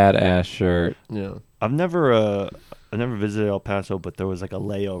shirt. badass shirt. Yeah. I've never visited El Paso, but there was like a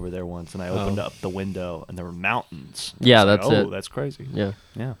layover there once, and I opened up the window, and there were mountains. Yeah, I was that's like, it. Oh, that's crazy. Yeah.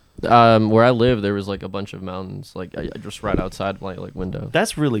 Yeah, Where I live, there was like a bunch of mountains, like just right outside my like window.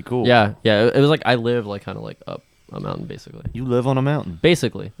 that's really cool. Yeah. It was like I live like kind of like up a mountain, basically. you live on a mountain.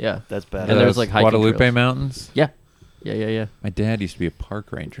 Basically, yeah. That's bad. And there's like hiking Guadalupe trails. Mountains. Yeah. Yeah. My dad used to be a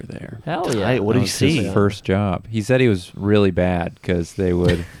park ranger there. Hell yeah. Tight. What That did you was his see? first job. He said he was really bad because they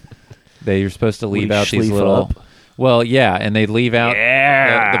were supposed to leave Would he out these schleef little. up? Well, yeah, and they'd leave out.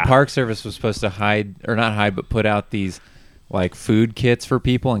 Yeah. The Park Service was supposed to hide, or not hide, but put out these like food kits for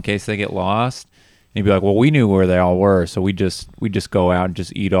people in case they get lost. And he'd be like, "Well, we knew where they all were, so we just go out and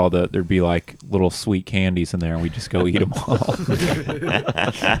just eat all the. There'd be like little sweet candies in there, and we just go eat them all."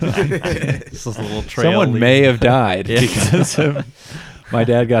 This is a little trail. Someone lead. may have died because of my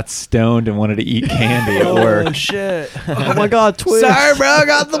dad got stoned and wanted to eat candy at work. shit! Oh my god, twist. Sorry, bro. I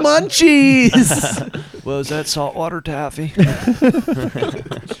got the munchies. Was that saltwater taffy?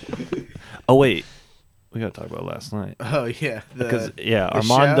 Oh wait, we gotta talk about last night. Oh, yeah. Because yeah, the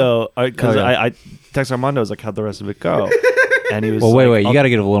Armando. Because Oh, yeah. I text Armando. I was like, "How'd the rest of it go?" And he was. Well, like, wait, you "Oh, got to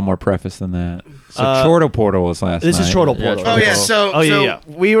give a little more preface than that. So, Uh, Chortle Portal was last This night. is Chortle Yeah, Portal. Oh, yeah. Portal. So, Oh, yeah, so yeah.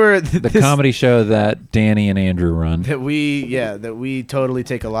 we were. The comedy show that Danny and Andrew run. That we totally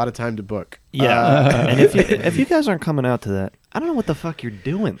take a lot of time to book. Yeah, and if you guys aren't coming out to that, I don't know what the fuck you're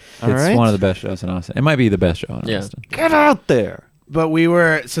doing. All It's right, one of the best shows in Austin. It might be the best show in Yeah. Austin. get out there. But we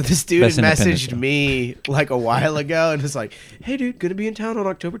were, so this dude Best independent messaged show. me like a while ago and was like, "Hey dude, gonna be in town on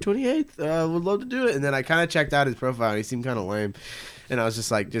October 28th. Would love to do it." And then I kind of checked out his profile and he seemed kind of lame. And I was just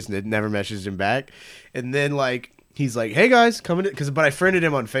like, just never messaged him back. And then like, he's like, "Hey guys, coming to," but I friended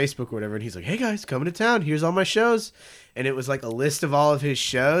him on Facebook or whatever. And he's like, "Hey guys, coming to town. Here's all my shows." And it was like a list of all of his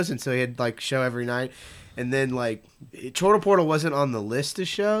shows. And so he had like show every night. And then like, Chortle Portal wasn't on the list of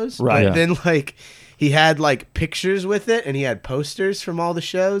shows. Right. But Yeah. then like, he had like pictures with it, and he had posters from all the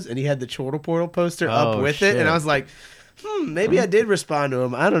shows, and he had the Chortle Portal poster up Oh, with shit. it, and I was like, maybe I did respond to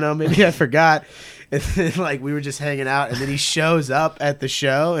him. I don't know, maybe I forgot. And then like we were just hanging out, and then he shows up at the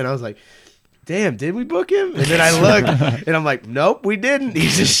show, and I was like, damn, did we book him? And then I looked, and I'm like, nope, we didn't.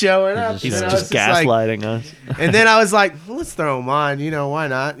 He's just showing up. He's And I Just was like- gaslighting us. and then I was like, well, let's throw him on. You know, why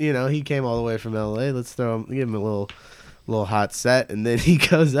not? You know, he came all the way from LA. Let's throw him, give him a little hot set. And then he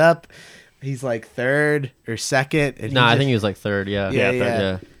goes up. He's like third or second. And Nah, I just- think he was like third. Yeah. Yeah, third,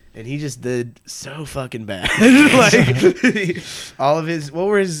 yeah. And he just did so fucking bad. Like all of his, what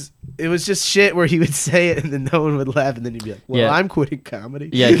were his? It was just shit where he would say it and then no one would laugh, and then he'd be like, "Well, Yeah. I'm quitting comedy."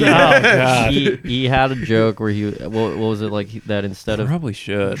 Yeah, God. he had a joke where what was it like that instead of Probably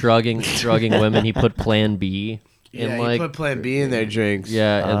should. drugging women, he put Plan B in Yeah, like he put Plan B in their drinks.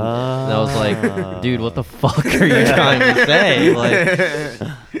 yeah, and I was like, dude, what the fuck are you trying to say?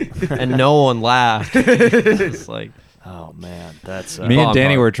 Like, and no one laughed. It's like, Oh man, that's Me and Bomb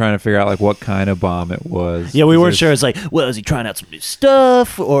Danny bomb. were trying to figure out like what kind of bomb it was. yeah. We weren't Is sure. it- It's like, well, is he trying out some new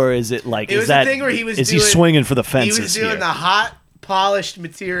stuff, or is it like, It is was that the thing where he was is he doing- swinging for the He fences was doing here? the hot, polished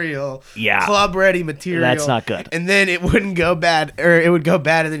material, Yeah. club ready material. That's not good. And then it wouldn't go bad, or it would go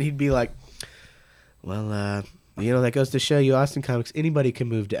bad, and then he'd be like, "Well, that goes to show you, Austin Comics. Anybody can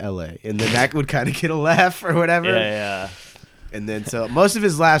move to LA," and then that would kind of get a laugh or whatever. Yeah. And then so most of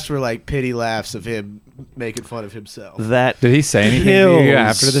his laughs were like pity laughs of him making fun of himself. That Did he say anything to you kills.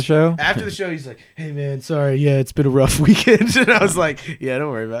 after the show? After the show, he's like, "Hey man, sorry, yeah, it's been a rough weekend." And I was like, "Yeah,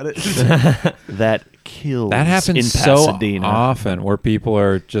 don't worry about it." that kills. That happens in so Pasadena. often where people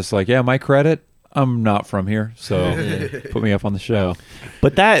are just like, yeah, my credit, I'm not from here, so put me up on the show.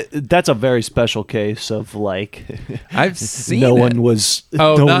 But that's a very special case of like I've seen no it. one was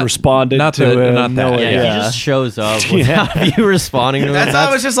Oh, no not- one responded not to the- him. not no that. one- yeah, Yeah. he just shows up without you responding to him. That's how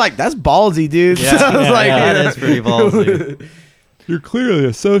I was just like, "That's ballsy, dude." Yeah. So I was like, that is pretty ballsy. You're clearly a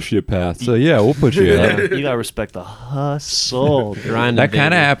sociopath, so yeah, we'll put you up. you gotta respect the hustle. Grinding, That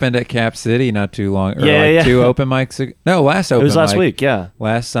kind of baby. happened at Cap City not too long. Or Yeah, like yeah. 2 open mics. No, last It open was last mic. week, yeah.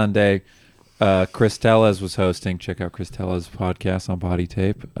 Last Sunday, Chris Tellez was hosting. Check out Chris Tellez' podcast on Body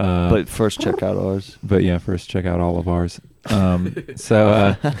Tape. But first, check out ours. But yeah, first check out all of ours.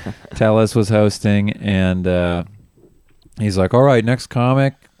 Tellez was hosting, and he's like, "All right, next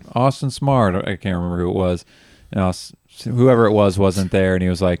comic, Austin Smart." I can't remember who it was. And whoever it was wasn't there, and he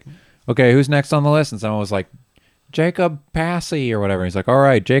was like, "Okay, who's next on the list?" And someone was like, "Jacob Passy" or whatever. He's like, "All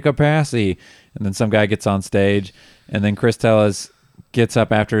right, Jacob Passy." And then some guy gets on stage, and then Chris Tellez gets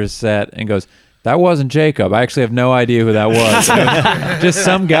up after his set and goes, "That wasn't Jacob. I actually have no idea who that was." Just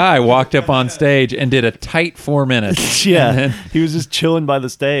some guy walked up on stage and did a tight 4 minutes. Yeah, And then- he was just chilling by the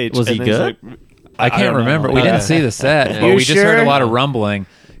stage. Was he and then he's good? like, I can't don't know. remember. We didn't see the set, but You we just heard sure? a lot of rumbling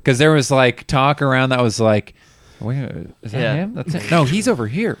because there was like talk around that was like, "Wait, is that Yeah. him? That's him? No, he's over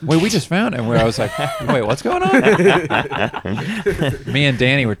here. Wait, we just found him." Where I was like, "Wait, what's going on?" Me and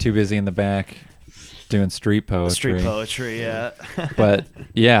Danny were too busy in the back doing street poetry. Street poetry, yeah. But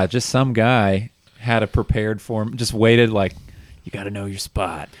yeah, just some guy had a prepared form, just waited like, "You got to know your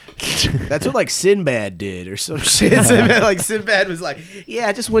spot." That's what like Sinbad did or some shit. Sinbad was like, "Yeah,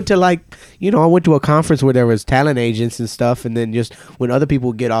 I just went to I went to a conference where there was talent agents and stuff, and then just when other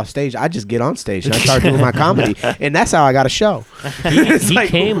people get off stage, I just get on stage and I start doing my comedy, and that's how I got a show." He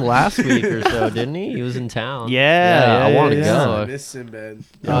came last week or so, didn't he? He was in town. Yeah, I want to yeah. go. Miss Sinbad.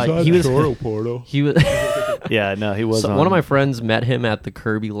 He was. He was. Yeah, no, he was So on. one of my friends met him at the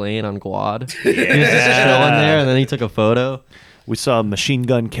Kirby Lane on Quad. He was just chilling there, and then he took a photo. We saw Machine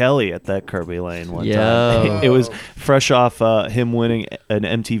Gun Kelly at that Kirby Lane one Yo. time. It was fresh off him winning an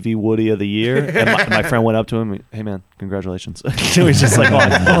MTV Woody of the Year, and my friend went up to him. "Hey man, congratulations!" He was just like,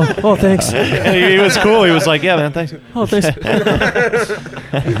 "Oh, thanks." He was cool. He was like, "Yeah, man, thanks." Oh, thanks.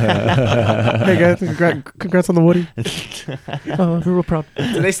 Hey guys, congrats on the Woody. Oh, we're real proud.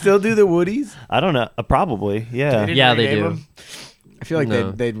 Do they still do the Woodies? I don't know. Probably, yeah. didn't Yeah, they rename do. them? I feel like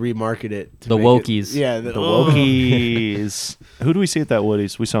No. they'd remarket it. To The make Wokies. It, yeah, The Wokies. Who do we see at that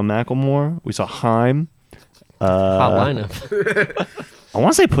Woody's? We saw Macklemore. We saw Haim. Hot lineup. I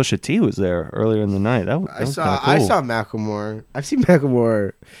want to say Pusha T was there earlier in the night. That I was saw kinda cool. I saw Macklemore. I've seen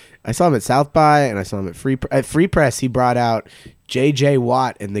Macklemore. I saw him at South by, and I saw him at Free Press. He brought out J.J.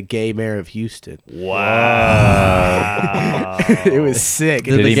 Watt and the gay mayor of Houston. Wow. It was sick.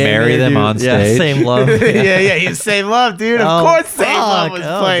 Did he the game marry they them do- on Yeah, stage? same love. yeah, he's Same Love, dude. Of Oh, course, Same Love fuck. was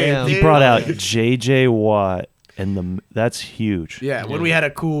Oh, playing. damn. Dude. He brought out J.J. Watt, and that's huge. Yeah, when we had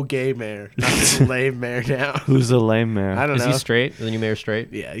a cool gay mayor, not this lame mayor now. Who's the lame mayor? I don't Is know. he straight? The new mayor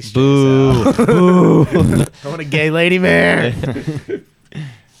straight? Yeah, he's Boo. Boo. I want a gay lady mayor.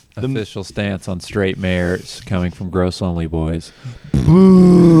 Official stance on straight mayors coming from Gross Only Boys.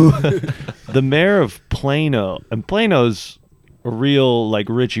 The mayor of Plano, and Plano's a real like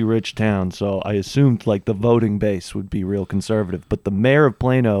Richie rich town, so I assumed like the voting base would be real conservative. But the mayor of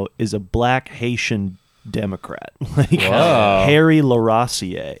Plano is a black Haitian Democrat. Like Harry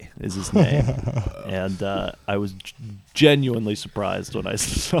Larassier is his name, and I was genuinely surprised when I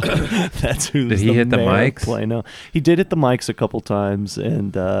saw that's who. Did he hit the mayor of mics? Plano. He did hit the mics a couple times,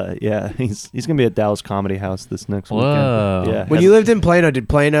 and yeah, he's gonna be at Dallas Comedy House this next Whoa. weekend. Yeah, When you lived in Plano,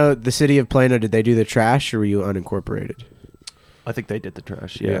 the city of Plano, did they do the trash or were you unincorporated? I think they did the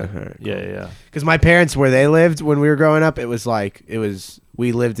trash. Yeah, Yeah, alright, yeah. Because my parents, where they lived when we were growing up, we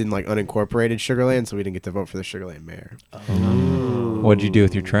lived in like unincorporated Sugarland, so we didn't get to vote for the Sugarland mayor. What'd you do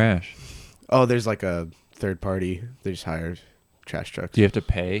with your trash? Oh, there's like a third party. They just hired trash trucks. Do you have to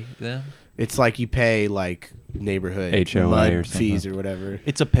pay them? It's like you pay like neighborhood HOA mud or something. fees or whatever.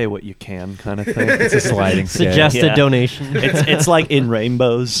 It's a pay what you can kind of thing. It's a sliding scale. Suggested Yeah. donation. It's like in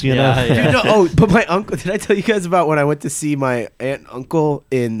rainbows, you know. Yeah, Dude, no, oh, but my uncle, did I tell you guys about when I went to see my aunt and uncle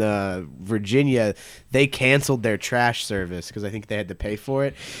in Virginia? They canceled their trash service because I think they had to pay for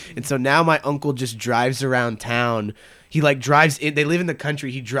it. And so now my uncle just drives around town. He like drives in, they live in the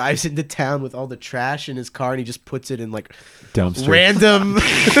country. He drives into town with all the trash in his car and he just puts it in like Dumpster. random.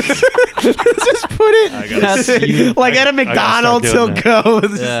 Just put it like at a McDonald's. He'll doing go.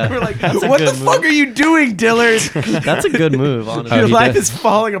 Yeah. We're like, That's a what the good fuck move. are you doing, Dillard? That's a good move, honestly. Your he life does- is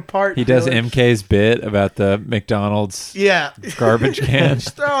falling apart. He does Dillard. MK's bit about the McDonald's Yeah. garbage can.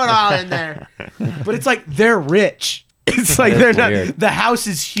 Just throw it all in there. But it's like they're rich. It's like That's they're weird. not. The house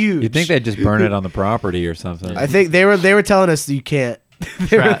is huge. You'd think they'd just burn it on the property or something. I think they were telling us you can't.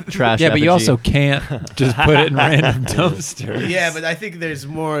 They were- Trash. Yeah, but you effigy. also can't just put it in random dumpsters. yeah, but I think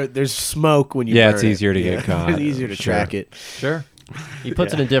there's smoke when you. Yeah, burn it's it. easier to get Yeah. caught. It's easier to Sure. track it. Sure. He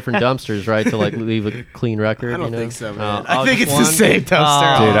puts it in different dumpsters, right, to like leave a clean record. I don't you know? think so, man. Oh, I think just it's the one? same dumpster.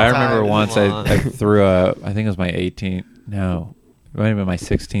 all Dude, the I time. remember once come I on. threw I think it was my 18th, no, it might have been my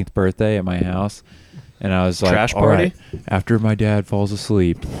 16th birthday at my house. And I was like, Trash all party? right, after my dad falls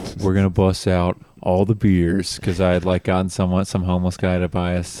asleep, we're going to bust out all the beers. Because I had like gotten some homeless guy to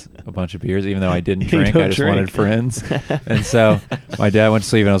buy us a bunch of beers, even though I didn't You drink. don't I just drink. wanted friends. And so my dad went to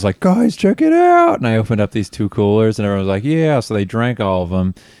sleep and I was like, guys, check it out. And I opened up these 2 coolers and everyone was like, yeah. So they drank all of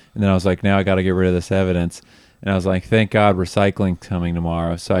them. And then I was like, now I got to get rid of this evidence. And I was like, thank God recycling's coming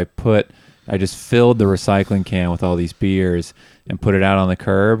tomorrow. So I just filled the recycling can with all these beers and put it out on the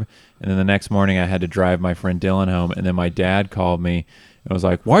curb. And then the next morning I had to drive my friend Dylan home. And then my dad called me and was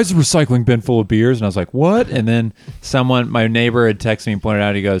like, why is the recycling bin full of beers? And I was like, what? And then my neighbor had texted me and pointed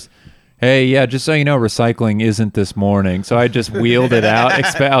out, he goes, hey, yeah, just so you know, recycling isn't this morning. So I just wheeled it out.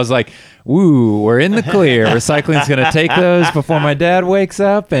 I was like, woo, we're in the clear. Recycling's going to take those before my dad wakes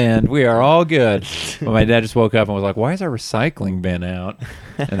up, and we are all good. But my dad just woke up and was like, why is our recycling bin out?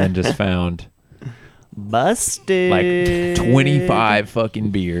 And then just found Busted. like 25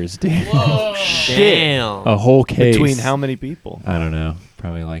 fucking beers, dude. Damn. A whole case. Between how many people? I don't know.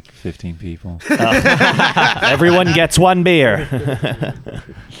 Probably like 15 people. Everyone gets one beer.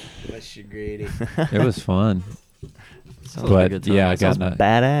 Bless you, Grady. It was fun. Sounds like a But good time. yeah, I Sounds got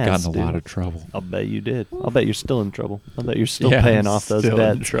badass. in a dude. lot of trouble. I'll bet you did. I'll bet you're still in trouble. I'll bet you're still Yeah, paying I'm off those still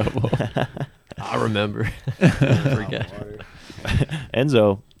in debts. trouble. I remember. Forget.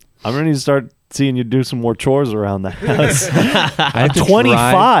 Enzo, I'm ready to start seeing you do some more chores around the house. I have to 25.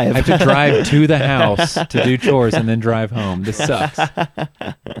 I have to drive to the house to do chores and then drive home. This sucks.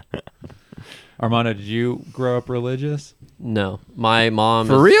 Armando, did you grow up religious? No, my mom.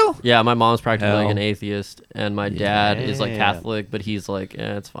 For is- real? Yeah, my mom's practically like Hell. an atheist, and my dad is like Yeah. Catholic, but he's like,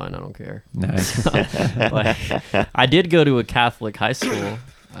 it's fine, I don't care. Nice. Like, I did go to a Catholic high school,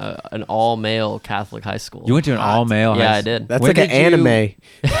 an all-male Catholic high school. You went to an all-male Yeah, high I did. That's When like an did you- anime.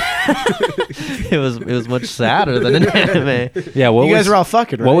 it was much sadder than an anime. Yeah, what You was, guys were all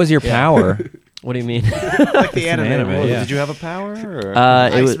fucking, right? What was your power? What do you mean? like the anime? anime, yeah. Did you have a power? Or? It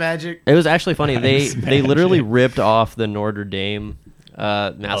Ice was magic. it was actually funny. They Magic. literally ripped off the Notre Dame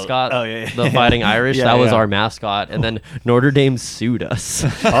mascot, Oh, yeah, yeah. the Fighting Irish. Yeah, that was yeah. our mascot, and then Notre Dame sued us.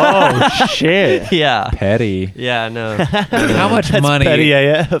 Oh shit! yeah, Petty. yeah, no. How much That's money? petty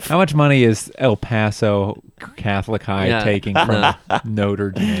AF. How much money is El Paso Catholic High Yeah. taking from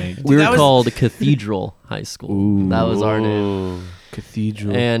Notre Dame? We were that was- called Cathedral High School. That was our name.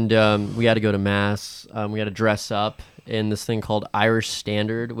 Cathedral. And we had to go to mass. We had to dress up in this thing called Irish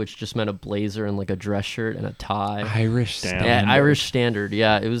Standard, which just meant a blazer and like a dress shirt and a tie. Irish Damn. Yeah, Standard. Irish Standard.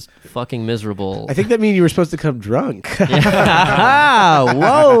 Yeah, it was fucking miserable. I think that means you were supposed to come drunk.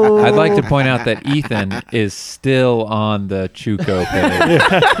 Whoa! I'd like to point out that Ethan is still on the Chuco page.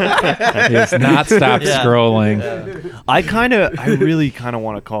 He has not stopped Yeah. scrolling. I really kind of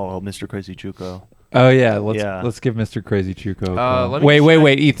want to call Mr. Crazy Chuco. Oh yeah, let's Yeah. let's give Mr. Crazy Chuco a call. let me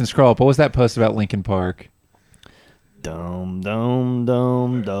Wait, Ethan, scroll up. What was that post about Lincoln Park? Dome, dome,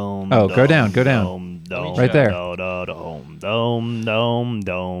 dome, dome. Oh, go dome, down. Dome, dome, Right there. Dome, dome, dome,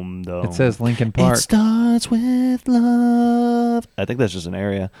 dome, dome. It says Lincoln Park. It starts with love. I think that's just an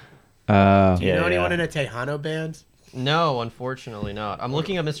area. Do you Yeah, know anyone yeah. in a Tejano band? No, unfortunately not. I'm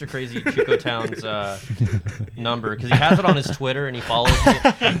looking at Mr. Crazy Chico Town's number because he has it on his Twitter and he follows me.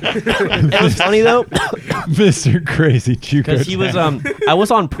 It was funny though Mr. Crazy Chuco. because he was I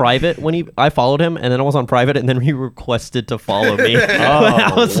was on private when I followed him, and then I was on private, and then he requested to follow me. Oh,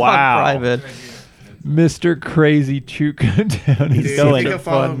 I was wow. on private. Mr. Crazy Chuco Town. He's Dude, going- you can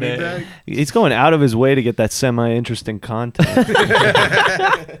follow fun me name. back. He's going out of his way to get that semi-interesting content.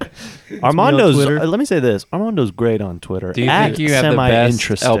 Armando's. Twitter. Let me say this: Armando's great on Twitter. Do you At think you have the best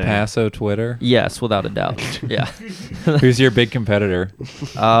semi-interesting. El Paso Twitter? Yes, without a doubt. Yeah. Who's your big competitor?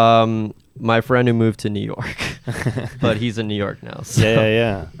 My friend who moved to New York, but he's in New York now. So.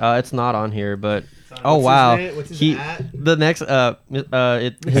 Yeah. It's not on here, but oh What's his wow, name? What's his he at? the next his got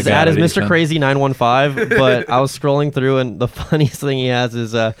ad is it, Mr. Ethan. Crazy 915. But I was scrolling through, and the funniest thing he has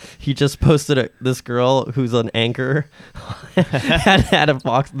is he just posted this girl who's an anchor had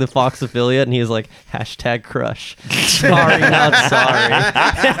the Fox affiliate, and he was like #crush. Sorry, not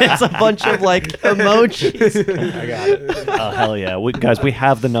sorry. It's a bunch of like emojis. I got it. Oh hell yeah, guys! We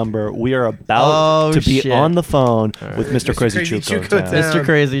have the number. We are about Oh, to be shit. on the phone with right. Mr. Crazy Crazy Chuco. Chuco Town. Town. Mr.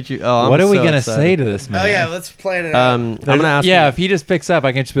 Crazy. Oh, What I'm are we so gonna excited. say to this man? Oh yeah, let's plan it out. I'm gonna ask. Yeah, him. if he just picks up,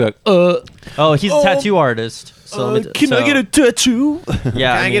 I can just be like, Oh, he's a tattoo artist. So, let me Can I get a tattoo?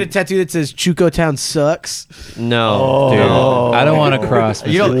 Yeah. Can I get a tattoo that says Chuco Town sucks? No. dude, Oh. I don't want to cross.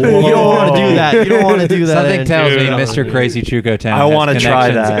 You don't. Mr. You don't want to do that. You don't want to do that. Something Andrew. tells me No. Mr. Crazy Chuco Town. I has wanna try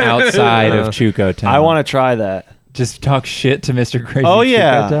connections that. outside of Chuco Town. I want to try that. just talk shit to Mr. Crazy. Oh Chuco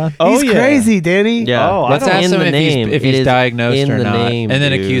yeah. Town. Oh He's yeah. crazy, Danny. Yeah. Oh, Let's I don't- ask in him the if name. he's It is diagnosed in or the not, name, and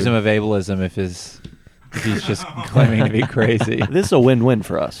then dude. accuse him of ableism if he's just claiming to be crazy. This is a win-win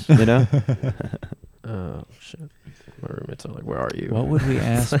for us. You know. Oh shit. My roommates are like, "Where are you?" What would we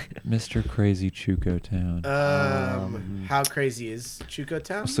ask Mr. Crazy Chuco Town? How crazy is Chuco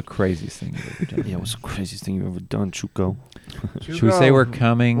Town? What's the craziest thing you've ever done? Yeah. What's the craziest thing you've ever done, Chuco? Should we say we're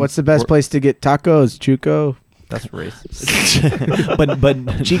coming? What's the best place to get tacos, Chuco? That's racist. but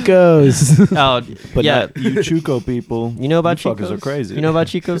Chicos. Oh, but yeah. not you Chuco people. You know about you Chico's? fuckers are crazy. You know about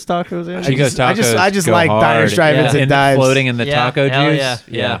Chico's tacos? Andrew? Chico's tacos. I just go like hard. diners, drive-ins, Yeah. and dives. floating in the Yeah, taco hell juice.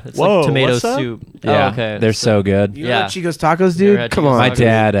 Yeah. It's Whoa, like tomato what's that? soup. Yeah. Oh, okay. They're so good. You know Yeah. what Chico's tacos, Never dude? had Come Chico's on. My tacos.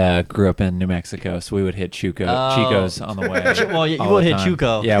 dad grew up in New Mexico, so we would hit Chico's on the way. Well, you all would the hit time.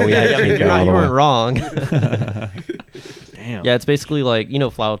 Chuco. Yeah, we had I mean, Chuco all you the way. weren't wrong. Damn. Yeah, it's basically like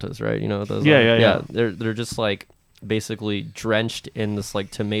flautas, right? You know those. Yeah. They're just like basically drenched in this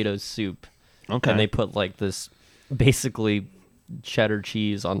like tomato soup, Okay. and they put like this basically cheddar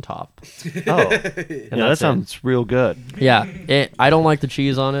cheese on top. Oh. Yeah, that that's it. sounds real good. Yeah, I don't like the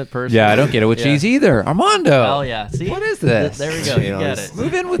cheese on it personally. Yeah, I don't get it with Yeah. cheese either. Armando. Oh yeah, see, What is this? There we go. You get it.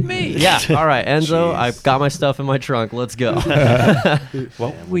 Move in with me. Yeah. All right, Enzo. I've got my stuff in my trunk. Let's go.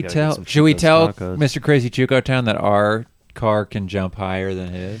 What would we gotta get tell? some Should we Chico's tell tacos. Mr. Crazy Chuco Town that our car can jump higher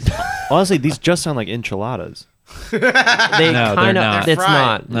than his? Honestly, these just sound like enchiladas. They No, they're kind not. of. It's Fried.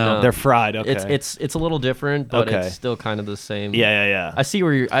 not. No. They're fried. Okay. It's a little different, but Okay. it's still kind of the same. yeah. I see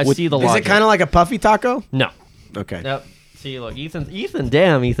where you're. I With- see the Is it logic. kind of like a puffy taco? No. Okay. Yep. See, look, Ethan.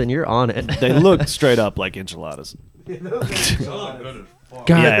 Damn, Ethan, you're on it. They look straight up like enchiladas. God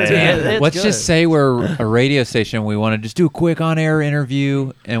Yeah, damn. yeah, it's Let's good. just say we're a radio station. We want to just do a quick on-air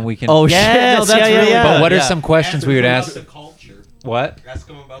interview, and we can. Oh shit! Yes, No, that's yeah, really yeah. good. But what are Yeah. some questions we would ask? The culture. What? Ask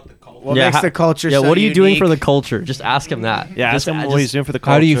him about the culture. What Yeah, makes how- the culture Yeah, so what are you doing for the unique? culture? Just ask him that. Yeah, Just, ask him what he's doing for the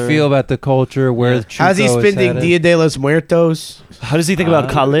culture. How do you feel about the culture? Where Yeah. Chuco How's he is spending headed? Dia de los Muertos? How does he think about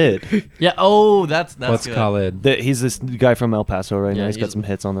Khalid? Yeah. Oh, that's What's good. Khalid? He's this guy from El Paso right Yeah, now. He's got he's- some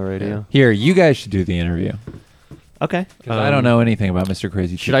hits on the radio. Here, you guys should do the interview. Okay. 'Cause I don't know anything about Mr.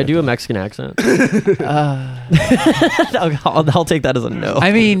 Crazy. Should I do a Mexican accent? I'll take that as a no.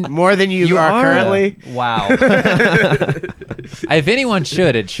 I mean, More than you, are, are. currently? Wow. if anyone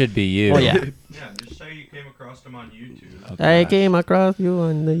should, it should be you. Well, yeah. Yeah, just say you came across him on YouTube. I came across you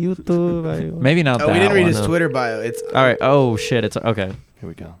on the YouTube. Maybe not Oh, that we didn't read one. his Twitter bio. It's All right. Oh shit. It's okay. Here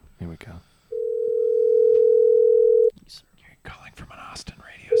we go. You're calling from an Austin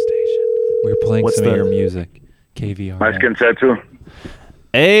radio station. We were playing What's some of the- your music. KVR. Mexican tattoo.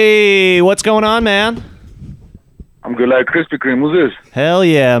 Hey, what's going on, man? I'm good like Krispy Kreme. Who's this? Hell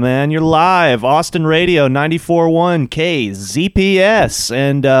yeah, man. You're live. Austin Radio 94.1 K ZPS.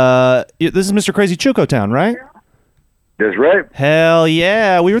 And this is Mr. Crazy Chuco Town, right? That's right. Hell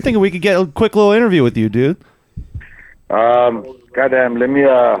yeah. We were thinking we could get a quick little interview with you, dude. Goddamn. Let me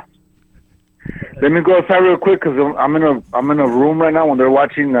go outside real quick because I'm in a room right now when they're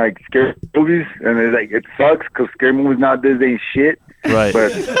watching like scary movies, and it's like it sucks because scary movies nowadays ain't shit. Right.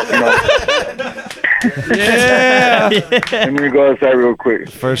 But you know, Yeah. let me go outside real quick.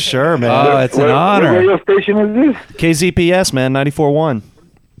 For sure, Oh, man. it's an What honor. radio station is this? KZPS, man, 94.1.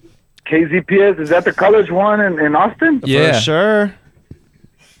 KZPS. Is that the college one in Austin? Yeah. For sure.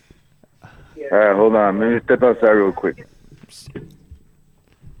 All right, hold on. Let me step outside real quick.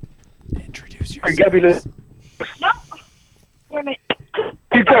 Introduce Hey, yourself. Gabby, let's...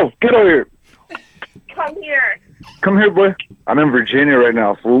 Chico, get over here. come here. Come here, boy. I'm in Virginia right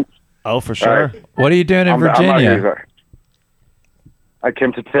now, fool. Oh, for sure. Right. What are you doing in I'm out Virginia? here. I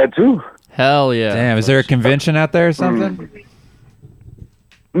came to tattoo. Hell yeah. Damn, is there a convention out there or something?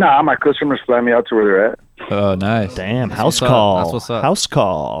 Nah, my customers fly me out to where they're at. Oh, nice. Damn, That's house what's up. call. That's what's up. House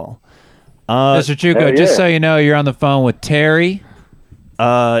call. Mr. Chuko, hell just yeah. so you know, you're on the phone with Terry.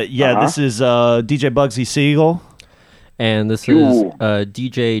 This is DJ Bugsy Siegel. And this is Ooh.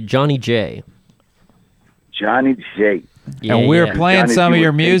 DJ Johnny J. Johnny J. Yeah, And we were yeah. playing Johnny some J of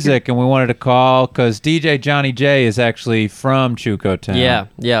your was music, and we wanted to call because DJ Johnny J is actually from Chuco Town.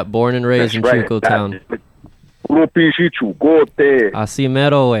 Yeah, born and raised in Chuco Town. Puro pinche chucote. Así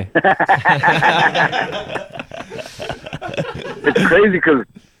mero, güey. It's crazy because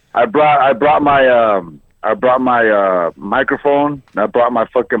I brought my microphone. I brought my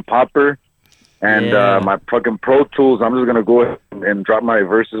fucking popper and Yeah. my fucking Pro Tools. I'm just gonna go ahead and drop my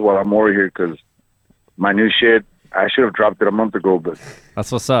verses while I'm over here because my new shit. I should have dropped it a month ago, but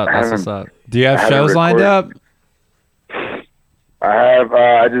That's what's up. That's what's up. Do you have I haven't shows lined up? recorded. I have.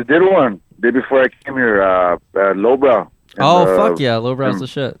 I just did one day before I came here. Lowbrow. And, Oh, fuck yeah. Lowbrow's the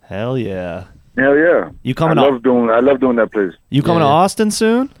shit. Hell yeah. Hell yeah. You coming I up? love doing that place. You coming Yeah. to Austin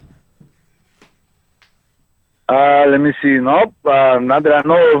soon? Let me see. Nope. Not that I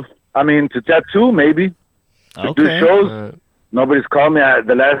know of. I mean, to tattoo, maybe. To do Okay. shows, Uh, nobody's called me.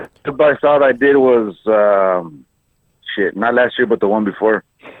 The last trip I saw I did was, shit, not last year, but the one before.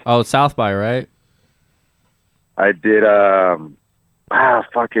 oh, South by, right? I did,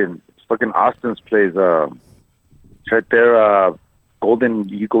 fucking Austin's place, it's right there, Golden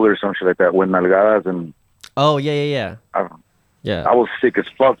Eagle or some shit like that, with Nalgadas, and Oh, yeah. I Yeah. was sick as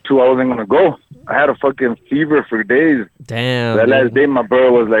fuck, too. I wasn't gonna go. I had a fucking fever for days. Damn. That last dude. day, my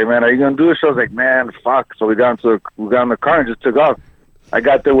brother was like, "Man, are you gonna do a show?" I was like, "Man, fuck." So we got in the car and just took off. I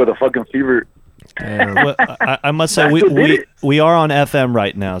got there with a fucking fever. Damn. Well, I must say, I still did it. we are on FM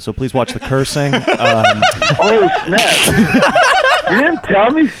right now, so please watch the cursing. Oh snap! You didn't tell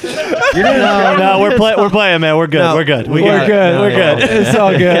me. You didn't tell me. No, we're playing, man. We're good. No, we're good. we We're got good. it. We're No, good. yeah. It's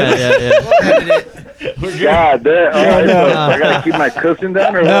all good. Yeah. God damn. All right, so I gotta keep my cussing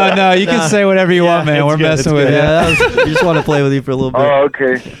down or what? No, you can say whatever you want, man. it's We're good, messing it's with good. you. Yeah, that was, we just want to play with you for a little bit. Oh,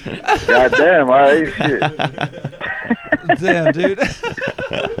 okay. God damn. All right, shit. Damn, dude.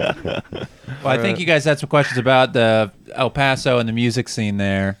 Well, I think you guys had some questions about the El Paso and the music scene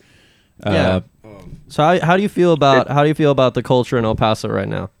there. Yeah. So how do you feel about the culture in El Paso right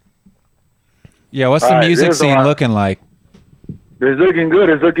now? Yeah, what's the All right, music there's a scene lot. looking like? It's looking good.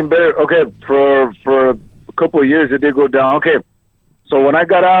 It's looking better. Okay, for a couple of years, it did go down. Okay, so when I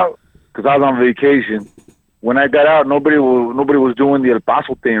got out, because I was on vacation, when I got out, nobody was doing the El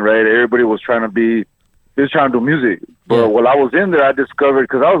Paso thing, right? Everybody was trying to do music. But Yeah. while I was in there, I discovered,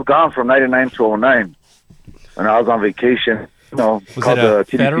 because I was gone from 99 to 09, and I was on vacation. You know, Was called it a the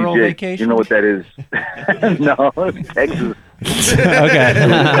TDCJ. federal vacation? You know what that is? No, Texas. Okay.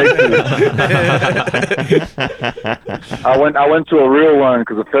 I went to a real one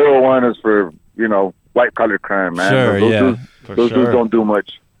because the federal one is for white collar crime, man. Sure, those yeah, dudes don't do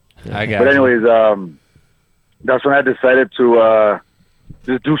much. I got But you. anyways, that's when I decided to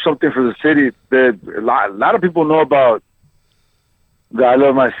just do something for the city. A lot of people know about that I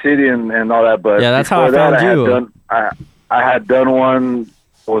love my city and all that, but Yeah, that's how before I found that, you. I had done one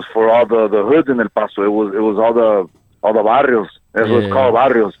was for all the hoods in El Paso. It was all the barrios. That's what Yeah. it's called,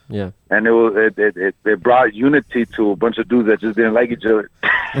 barrios. Yeah. And it brought unity to a bunch of dudes that just didn't like each other.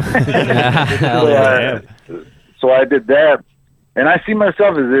 Hell yeah. So I did that, and I see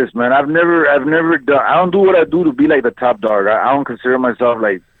myself as this, man. I've never done. I don't do what I do to be like the top dog. I don't consider myself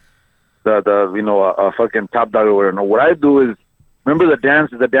like the a fucking top dog or whatever. No, what I do is remember the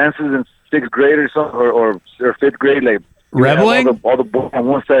dances in 6th grade or something or 5th grade, like you have Rebelling? all the boys on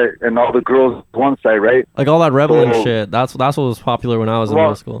one side and all the girls on one side, right? Like all that rebelling So- shit. That's what was popular when I was in Well,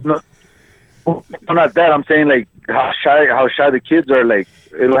 middle school. No, not that. I'm saying like how shy the kids are. Like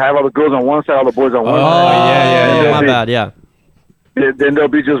it'll have all the girls on one side, all the boys on one Oh, side. yeah. Oh, my bad. Yeah. Then there'll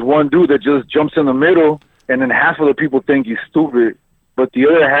be just one dude that just jumps in the middle, and then half of the people think he's stupid, but the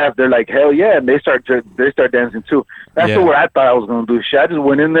other half they're like, hell yeah, and they start dancing too. That's Yeah. what I thought I was gonna do. Shit, I just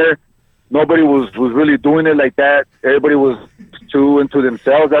went in there. Nobody was really doing it like that. Everybody was too into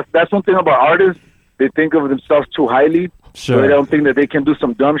themselves. That's one thing about artists. They think of themselves too highly. So they Sure. don't think that they can do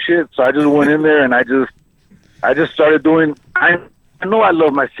some dumb shit. So I just went in there and I just started doing. I know I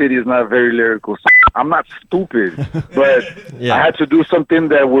love my city. It's not very lyrical. So I'm not stupid, but Yeah. I had to do something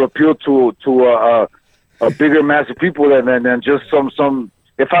that would appeal to a bigger mass of people than just some.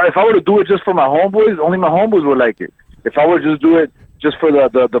 If I were to do it just for my homeboys, only my homeboys would like it. If I were to just do it just for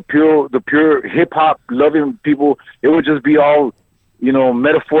the pure hip hop loving people, it would just be all,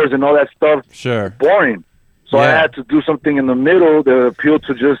 metaphors and all that stuff. Sure. Boring. So I Yeah. had to do something in the middle that appealed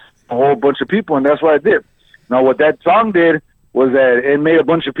to just a whole bunch of people, and that's what I did. Now, what that song did was that it made a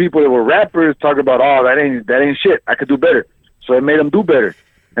bunch of people that were rappers talk about, oh, that ain't shit. I could do better. So it made them do better.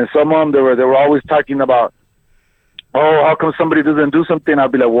 And some of them, they were always talking about, oh, how come somebody doesn't do something? I'll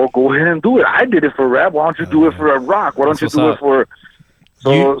be like, well, go ahead and do it. I did it for rap. Why don't you do it for rock? Why don't you That's do what's it for...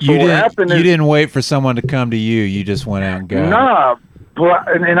 So you what happened didn't. is... You didn't wait for someone to come to you. You just went out and got it. Nah, but,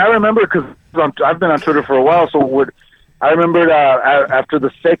 and I remember because I've been on Twitter for a while, so I remember after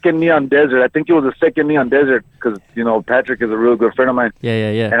the second Neon Desert, I think it was the second Neon Desert because, Patrick is a real good friend of mine.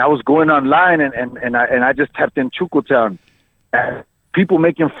 Yeah. And I was going online and I just tapped in Chucotown. And people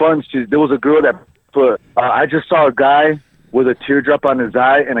making fun. There was a girl that put, I just saw a guy with a teardrop on his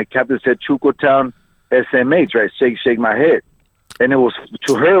eye and a cap that said Chucotown SMH, right? Shake my head. And it was,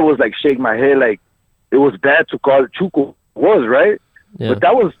 to her, it was like shake my head, like it was bad to call it Chuco, was, right? Yeah. But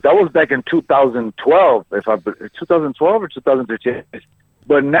that was back in 2012, 2012 or 2013.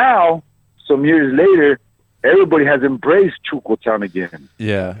 But now, some years later, everybody has embraced Chucotown again.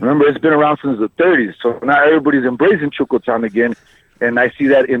 Yeah. Remember, it's been around since the 30s, so now everybody's embracing Chucotown again, and I see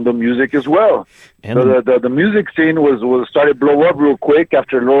that in the music as well. And So the music scene was started to blow up real quick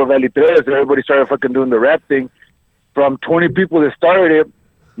after Lower Valley 3. Everybody started fucking doing the rap thing. From 20 people that started it,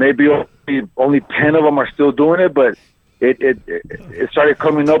 maybe only 10 of them are still doing it, but it started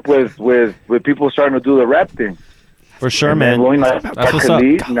coming up with people starting to do the rap thing. For sure, And man. then That's what's up.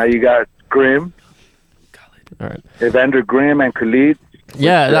 Khalid, now you got Grimm, All right. Evander Grimm and Khalid.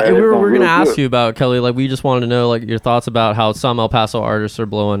 Yeah, which, we is were real gonna ask good. you about Kelly. Like, we just wanted to know like your thoughts about how some El Paso artists are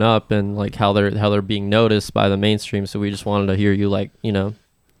blowing up and like how they're being noticed by the mainstream. So we just wanted to hear you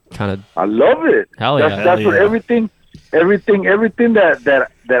kind of. I love it. Hell yeah. That's what everything that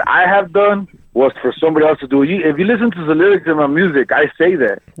I have done was for somebody else to do. If you listen to the lyrics in my music, I say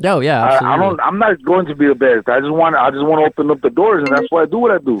that. Oh yeah, absolutely. I'm not going to be the best. I just want to open up the doors, and that's why I do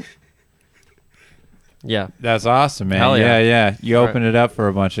what I do. Yeah. That's awesome, man. Hell yeah. Yeah. You Right. opened it up for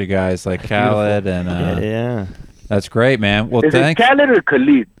a bunch of guys like Khaled and Yeah. that's great, man. Well, Is it thanks. Khaled or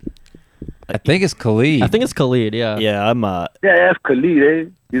Khalid? I think it's Khalid. I think it's Khalid. Yeah. Yeah, I'm Yeah, that's Khalid, eh?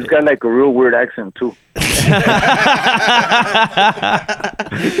 He's got like a real weird accent too. Fuck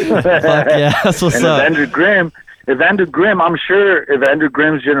yeah, that's what's And up. Evander Grimm, I'm sure Evander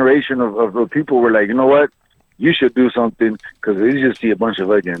Grimm's generation of people were like, you know what? You should do something because you just see a bunch of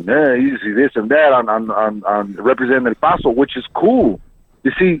fucking, you see this and that on representing El Paso, which is cool.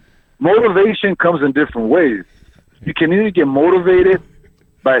 You see, motivation comes in different ways. You can either get motivated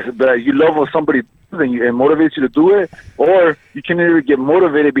by you love what somebody does and it motivates you to do it, or you can either get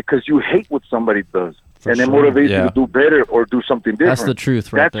motivated because you hate what somebody does and it motivates you to do better or do something different. That's the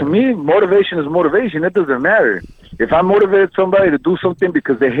truth, right That to me, motivation is motivation. It doesn't matter. If I motivated somebody to do something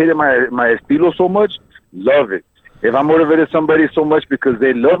because they hated my estilo so much, love it. If I motivated somebody so much because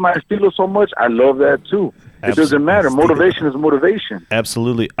they love my estilo so much, I love that too. It doesn't matter. Motivation is motivation.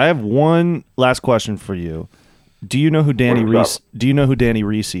 Absolutely. I have one last question for you. Do you know who Danny What's Reese? Do you know who Danny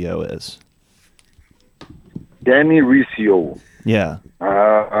Riccio is? Danny Riccio. Yeah,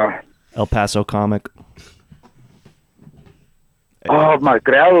 El Paso comic. Oh,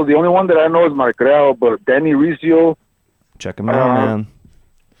 Marcreado. The only one that I know is Marcreado, but Danny Riccio. Check him out, man.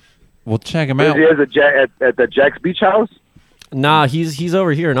 We'll check him Is out. he at the Jack's Beach House? Nah, he's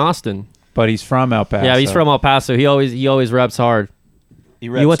over here in Austin. But he's from El Paso. Yeah, he's from El Paso. He always reps hard. He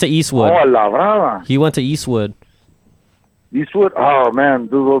went to Eastwood. Oh, La Brava. He went to Eastwood. Eastwood. Oh man,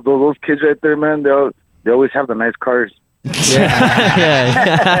 those kids right there, man. They always have the nice cars. Yeah.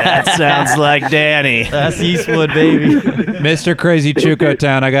 That sounds like Danny. That's Eastwood, baby. Mr. Crazy Chuco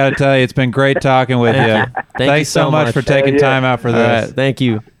Town, I got to tell you, it's been great talking with you. Thank you Thanks so much for taking time out for All this. right, thank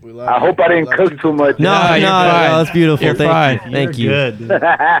you. I hope I didn't cuss too much. No, you're fine. that's beautiful. You're Thank fine. you. Thank you. Good.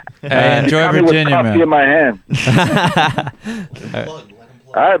 Hey, enjoy Caught me Virginia, with coffee in man. my hand.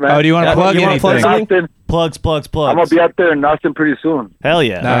 All right, man. Oh, do you want to plug you wanna plug anything? something? Plugs. I'm gonna be out there in Austin pretty soon. Hell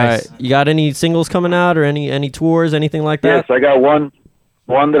yeah. All Nice. right. You got any singles coming out or any tours, anything like Yes, that? I got one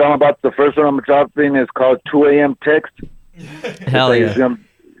that I'm about. The first one I'm dropping is called 2 a.m. Text. Hell It's yeah. like,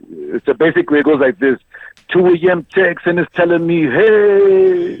 it's basically it goes like this: 2 a.m. text and it's telling me,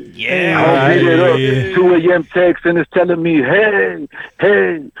 hey, come beat it up. 2 a.m. text and it's telling me, hey,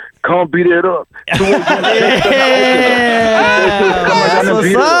 come beat it up. 2 a.m. text. That's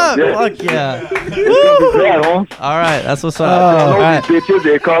what's up. Fuck yeah. All right, that's what's up. All right. These bitches,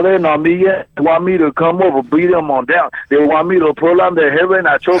 they calling on me, yeah. They want me to come over, beat them on down. They want me to pull on their hair and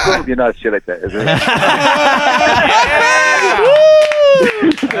I choke them. You know, shit like that.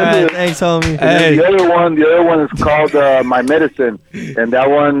 right, thanks, homie. And then the other one is called My Medicine, and that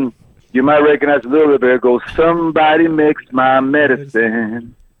one you might recognize a little bit. But it goes, somebody mix my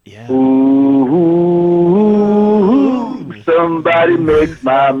medicine. Yeah. Ooh, somebody mix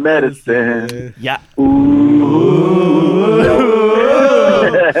my medicine. Yeah. Ooh.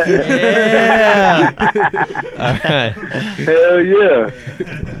 Yeah. All right. Hell yeah.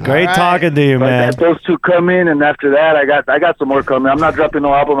 Great talking to you, man. Those two come in, and after that, I got some more coming. I'm not dropping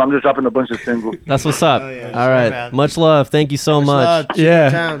no album. I'm just dropping a bunch of singles. That's what's up. All right. Much love. Thank you so much.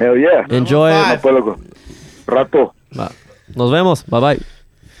 Yeah. Hell yeah. Enjoy it. Rato. Nos vemos. Bye bye.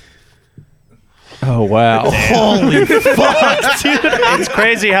 Oh wow! Holy fuck, dude. It's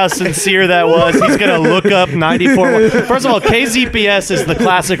crazy how sincere that was. He's going to look up 94. First of all, KZPS is the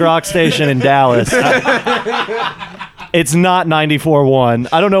classic rock station in Dallas. It's not 94.1.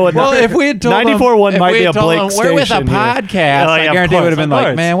 I don't know what. Well, if we had told 94.1 might be a Blake station. We're with a here. podcast. Oh, I yeah, guarantee it of would have been course.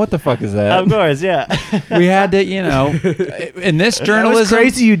 like, man, what the fuck is that? Of course, yeah. We had to, in this That was journalism.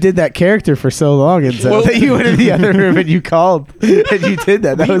 crazy you did that character for so long and so Well- that you went in the other room and you called and you did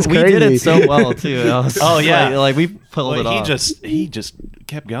that. That was We crazy. did it so well too. I was Oh, yeah. like we pulled it Well, off. he just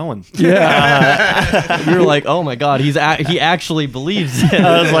kept going. Yeah. We were like, oh my god, he actually believes it.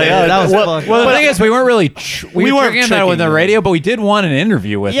 I was like, oh, that was well- fucked Well, up. the thing is, we weren't really We were weren't tricking that with the tricking radio, but we did want an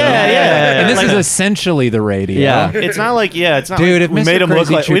interview with Yeah, them. yeah. And this Like- is essentially the radio. Yeah. It's not like it's not. Dude, like if we Mr. made him look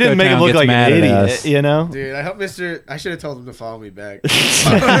Crazy like we didn't make him Chuco look Town like gets an mad at idiot, us. you know. Dude, I hope I should have told him to follow me back.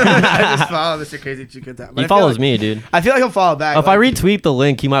 I just follow Mr. Crazy Chico Town. He follows me, dude. I feel like he'll follow back. If I retweet the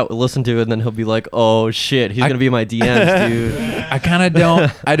link, he might listen to it, and then he'll be like, "Oh shit, he's gonna be in my DMs, dude." I kind of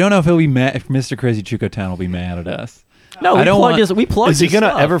don't. I don't know if he'll be mad. If Mr. Crazy Chuco Town will be mad at us. No, I don't want- we plugged Is he his gonna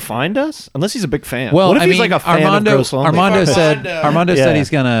stuff. ever find us? Unless he's a big fan. Well, what if I he's mean, like a fan Armando. of Gross Lonely? Armando said. Armando Yeah.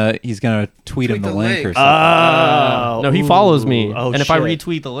 said he's gonna tweet him the link or something. No, he follols me, Oh, and if I shit.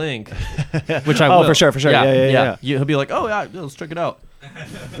 retweet the link, which I Oh, will, for sure. Yeah. He'll be like, "Oh yeah, let's check it out,"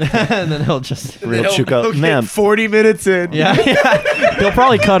 and then he'll just Real Chuco, man. 40 minutes in. yeah. He'll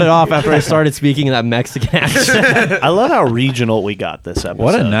probably cut it off after I started speaking in that Mexican accent. I love how regional we got this episode.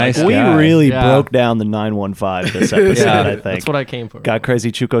 What a nice we guy. really Yeah. broke down the 915 this episode. Yeah, I think that's what I came for. got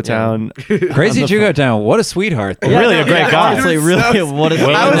Crazy Chuco Town. Crazy Chuco Town. What a sweetheart. Yeah, really a great guy. Honestly, really, what is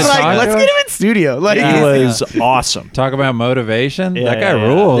I was like, let's get him in studio. Like, He was awesome. Talk about motivation. Yeah, That guy yeah.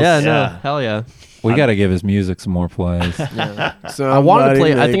 rules. Yeah, no, Yeah. hell yeah. We got to give his music some more plays. I wanted to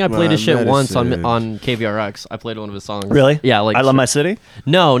play. I think I played his shit once on KVRX. I played one of his songs. Really? Yeah, like I Love My City.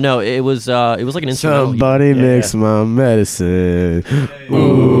 No, it was like an instrumental. Somebody mix my medicine.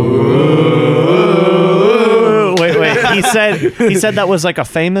 Wait. He said that was like a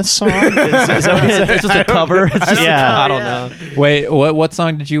famous song. Is that what he said? It's just a cover. It's just Yeah. I don't know. Wait, what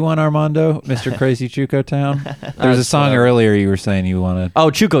song did you want, Armando? Mr. Crazy Chuco Town? There was a song earlier you were saying you wanted. Oh,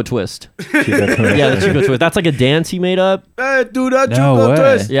 Chuco Twist. Chuco Town. Yeah, the Chuco Twist. That's like a dance he made up. Hey, do that No Chuco way.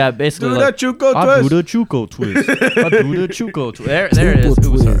 twist. Yeah, basically Do like that Chuco I twist. do the Chuco Twist. I do the Chuco Twist. There it is.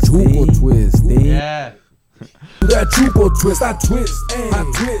 Ooh, sorry. Chuco twist. Yeah. That Chuco twist, I twist, I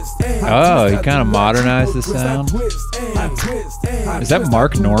twist. Oh, he kind of modernized the sound. Is that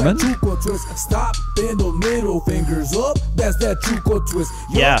Mark Norman? Chuco twist, stop, bend the middle fingers up. That's that Chuco twist.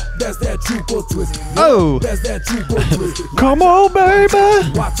 Yeah. That's that Chuco twist. Oh. That's that Chuco twist. Come on,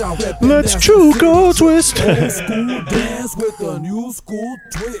 baby. Watch out, rep Let's and Chuco twist. Old school dance with a new school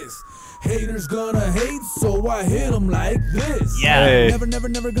twist. Haters gonna hate, so I hit them like this. Yeah. Hey. Never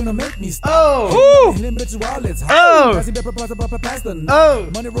gonna make me stop. Oh. Hitting bitches while it's hot. Oh. Passing pepper, pass the night. Oh.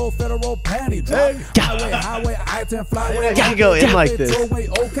 Money roll, federal panty drop. Highway, I-10 flyway. Yeah, you go in like this.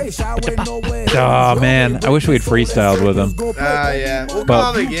 Okay, shyway, no way. Oh, man. I wish we'd freestyled with him. Yeah. We'll But-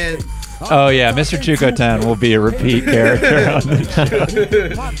 call him again. Oh, yeah. Mr. Chuco Town will be a repeat character on the show.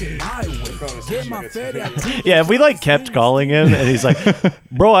 Yeah, if we like kept calling him and he's like,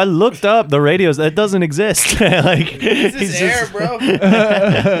 "Bro, I looked up the radios. That doesn't exist." Like This he's is air, just bro.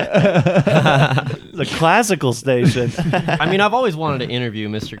 the classical station. I mean, I've always wanted to interview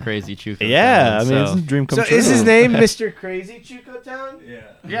Mr. Crazy Chuco. Yeah, I Town, mean, it's so- a dream come So true. is his name Mr. Crazy Chuco Town?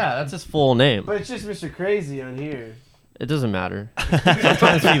 yeah, that's his full name. But it's just Mr. Crazy on here. It doesn't matter.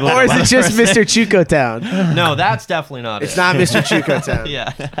 Sometimes people Or is it just Mr. Chuco Town? No, that's definitely not It's it. not Mr. Chuco Town.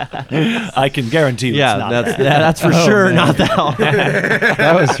 Yeah, I can guarantee you. yeah, it's not that's that. that's for Oh, sure man. not that one.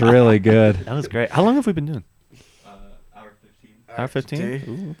 That was really good. That was great. How long have we been doing? Hour 15?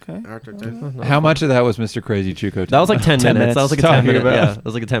 Ooh, okay. Hour 13. How much of that was Mr. Crazy Chuko? That was like 10 10 minutes. That was like a 10 talking minute. about- Yeah, that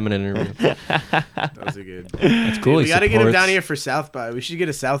was like a 10-minute interview. That was a good. That's cool. We he got to get him supports- down here for South by. We should get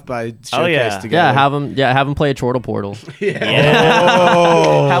a South by showcase Oh, yeah. together. Have him play a Chortle Portal.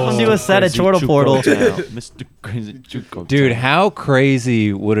 Oh. Have him do a set at Crazy Chortle Chuko Portal. Town. Mr. Crazy Chuko Dude, Town. how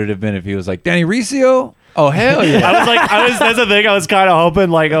crazy would it have been if he was like, Danny Riccio? Oh, hell yeah. That's the thing. I was kind of hoping,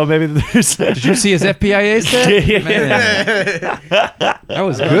 like, oh, maybe there's. Did you see his FPIA set? Yeah. Man, that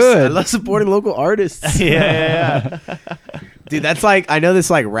was I good. love supporting local artists. Yeah. Dude, that's like, I know this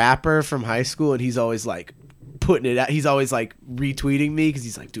like rapper from high school, and he's always like putting it out. He's always like retweeting me because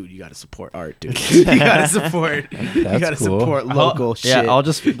he's like, dude, you got to support art, dude. You got to support. You That's got to cool. support local shit. Yeah, I'll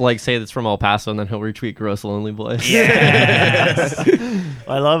just like say that's from El Paso, and then he'll retweet Gross Lonely Boys. Yes.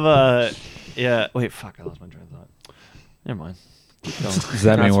 I love. Yeah. Wait. Fuck. I lost my train of thought. Never mind. Keep going. Does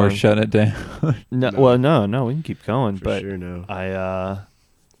that mean That's we're fine. shutting it down? No. Well, no. We can keep going, For but sure, no. I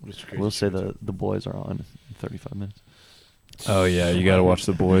Mr. Crazy will say Chuko the boys are on in 35 minutes. Oh, yeah. You got to watch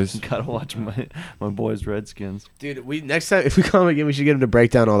The Boys. Gotta watch my boys Redskins. Dude, we next time if we come again, we should get him to break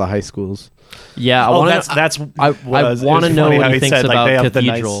down all the high schools. Yeah, I Oh, want that's. I was- it want to was know funny what how he he thinks said, like, about they have the nice-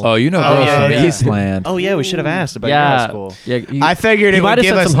 Cathedral. Oh, you know Oh, Gross yeah, from yeah. Eastland. Oh yeah, we should have asked about your high school. I figured he it might would have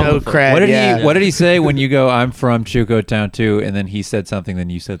give said us some no hope. credit. What did he say when you go, I'm from Chuco Town too, and then he said something,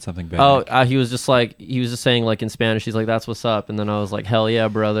 then you said something back? He was just saying like in Spanish. He's like, "That's what's up," and then I was like, "Hell yeah,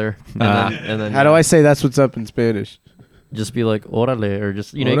 brother!" And then How do I say that's what's up in Spanish? just be like "Orale" or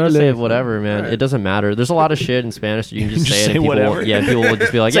just you know you can just say whatever, man. It doesn't matter. There's a lot of shit in Spanish that you can just Just say it. say And people, whatever. Yeah, people will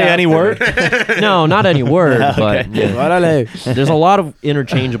just be like, Say yeah, any word. No, not any word, but Okay. yeah. Orale. There's a lot of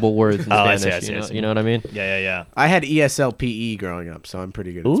interchangeable words in Oh, I Spanish. see, I see. You know what I mean? Yeah. I had ESL PE growing up, so I'm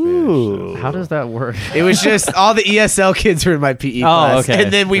pretty good at Ooh. Spanish. How does that work? It was just all the ESL kids were in my PE class, okay.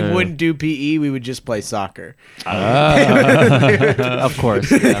 and then we Yeah. wouldn't do PE. We would just play soccer. Of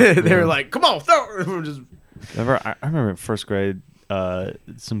course. Yeah. They were like, "Come on, throw!" We're just I remember in first grade,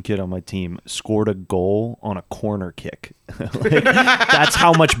 some kid on my team scored a goal on a corner kick. Like, that's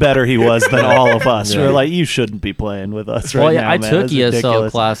how much better he was than all of us. Yeah. We're like, you shouldn't be playing with us right Well, yeah, now, I man. took That's ESL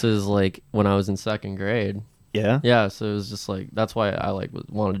ridiculous. classes like when I was in second grade. Yeah, Yeah, so it was just like that's why I like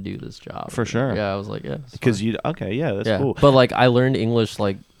wanted to do this job For sure. Yeah, I was like, yeah, it's because fine. that's yeah. cool. But like I learned English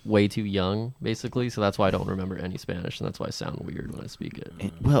like way too young, basically, so that's why I don't remember any Spanish, and that's why I sound weird when I speak it.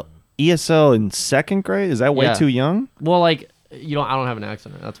 Well, ESL in second grade, is that way Yeah. too young? Well, like I don't have an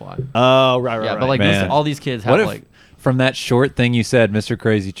accent. That's why. Oh, right. Yeah, but like Man. all these kids have What if like. from that short thing you said, Mr.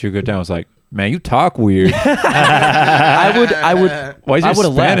 Crazy Chuco Town was like, man, you talk weird. I would. Why is I your would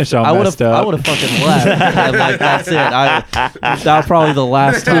have Spanish left. all I would messed have. up? I would have fucking left. And like that's it. That was probably the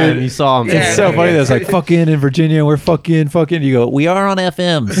last time you saw him. It's so funny. That's like fucking in Virginia. We're fucking. You go. We are on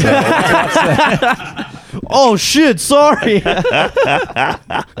FM. So Oh shit! Sorry.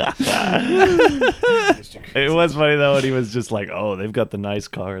 It was funny though when he was just like, "Oh, they've got the nice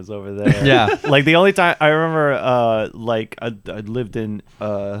cars over there." Yeah. Like the only time I remember, like I lived in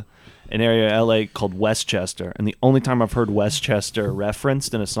an area in LA called Westchester, and the only time I've heard Westchester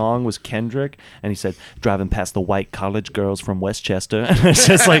referenced in a song was Kendrick, and he said, "Driving past the white college girls from Westchester." And it's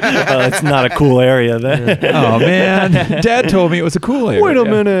just like, oh, it's not a cool area then. oh man, Dad told me it was a cool area. Wait a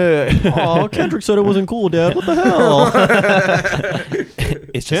minute. Oh, Kendrick said it wasn't cool, Dad. What the hell?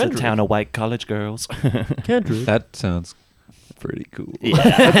 It's just a town of white college girls. Kendrick. That sounds pretty cool.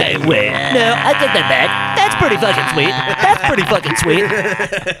 Okay, well. No, I take that back. That's pretty fucking sweet.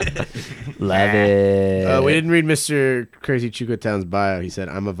 Love it. we didn't read Mr. Crazy Chuco Town's bio. He said,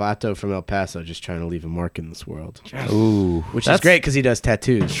 "I'm a vato from El Paso, just trying to leave a mark in this world." Ooh, Which is great because he does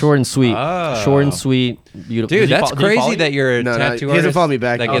tattoos. Short and sweet. Oh. Short and sweet. Beautiful. dude, Does he that's fo- does he follow crazy you? that you're a No, tattoo he hasn't artist followed me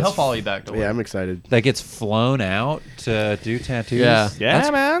back. That Oh, gets, He'll follow you back. Don't Yeah, worry. I'm excited. that gets flown out to do tattoos. Yeah. Yeah,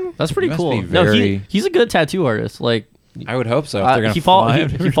 That's- man. That's pretty You must cool. be No, very- he's a good tattoo artist. Like I would hope so. If they're gonna he fly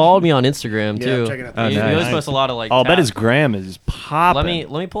followed he followed me on Instagram Yeah, too. I'm checking out Oh, he nice. always posts a lot of like. I'll bet tats. his gram is popping.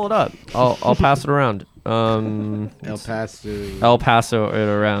 Let me pull it up. I'll pass it around. El Paso. El Paso it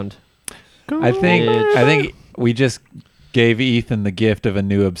around. I think we just gave Ethan the gift of a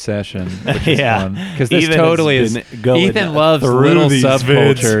new obsession, which is Yeah. fun because this Ethan totally has is. been going Ethan loves through little these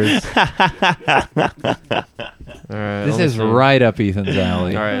subcultures. All right. This let me is see. right up Ethan's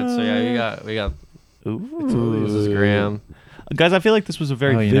alley. All right. So yeah, we got. Ooh. This is Graham. Guys, I feel like this was a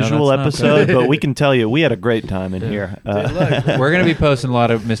very Oh, you know, visual that's not episode, good. but we can tell you we had a great time in here. We're gonna be posting a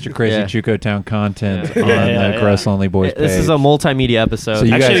lot of Mr. Crazy Yeah. Chuco Town content on Yeah. the Gross Lonely Boys page. This is a multimedia episode. So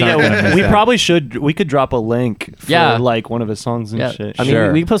you guys Actually, aren't gonna miss we out. probably should. We could drop a link for Yeah. like one of his songs and yeah. shit. I mean,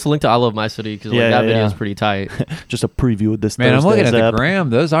 Sure. we can post a link to I Love My City because Yeah, that yeah, video is yeah. pretty tight. Just a preview of this. Man, I'm looking at Thursday's the ep. gram.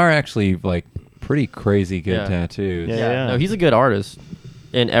 Those are actually like pretty crazy good Yeah. tattoos. Yeah. No, he's a good artist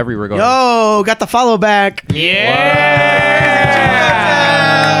in every regard. Yo, got the follow back. Yeah!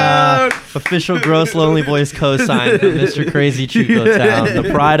 Official Gross Lonely Boys co-sign of Mr. Crazy Chico Town, the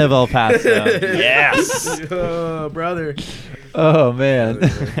pride of El Paso. Yes. Oh, brother. Oh man.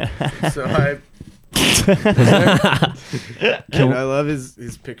 So I love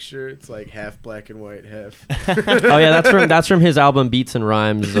his picture. It's like half black and white, half. Oh yeah, that's from his album Beats and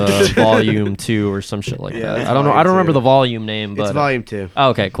Rhymes Volume 2 or some shit like Yeah, that. that's I don't know. I Volume don't remember 2. the volume name, but It's volume 2. Oh,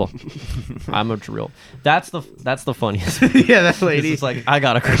 okay, cool. I'm a real. That's the funniest. Yeah, that lady. It's like I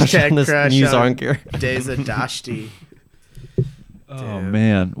got a crush Hashtag on this crush news on anchor. Deza Dashti. Oh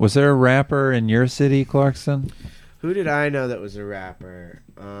man, was there a rapper in your city, Clarkson? Who did I know that was a rapper?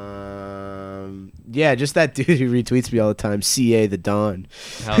 Yeah, just that dude who retweets me all the time, CA the Don.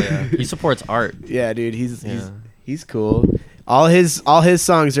 Hell yeah, he supports art. Yeah, dude, he's cool. All his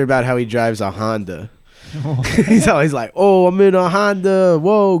songs are about how he drives a Honda. He's always like, "Oh, I'm in a Honda.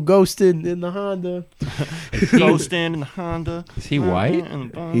 Whoa, ghosting in the Honda." Ghosting in the Honda. Is he white?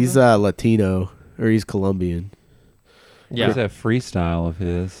 He's Latino or he's Colombian. Yeah, There's a freestyle of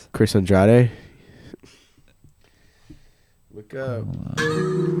his. Chris Andrade. Look up.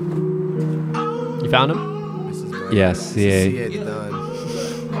 you found him? This is my Yes, CA CA. the Don.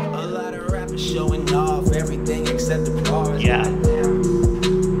 A lot of rappers showing off everything except the bars. Yeah.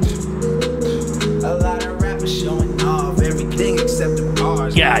 A lot of rappers showing off everything except the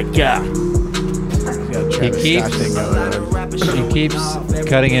bars. Yeah. He's got a Travis keeps- Scott thing A going lot on. of rappers He showing keeps off everything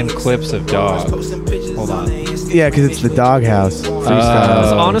cutting in except clips the of bars. dogs. Posting pictures Hold on. their Instagram Yeah, because it's the Doghouse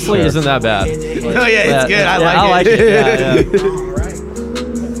freestyle. Oh, Honestly, sure. isn't that bad? Oh yeah, it's good. I like it. Yeah.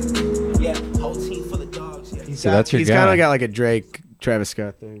 Yeah, whole team full of dogs. Yeah. So that's your He's guy. kind of got like a Drake, Travis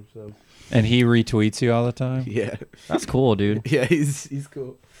Scott thing. So And he retweets you all the time? yeah, That's cool, dude. yeah, he's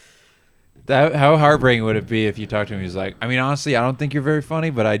cool. How heartbreaking would it be if you talked to him? He's like, I mean, honestly, I don't think you're very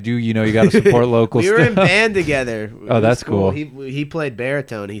funny, but I do, you got to support local We were stuff. in band together. It Oh, was that's cool. He played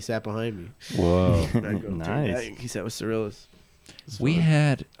baritone. He sat behind me. Whoa. I'd go turn Nice. back. He sat with Cirillas. We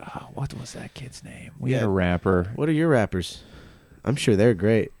had, what was that kid's name? We had Yeah. a rapper. What are your rappers? I'm sure they're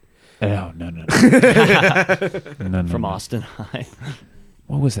great. Oh, no. No, From no. Austin High.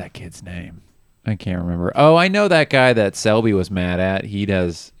 What was that kid's name? I can't remember. Oh, I know that guy that Selby was mad at. He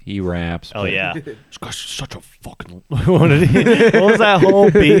raps. Oh but yeah. This guy's such a fucking. What was that whole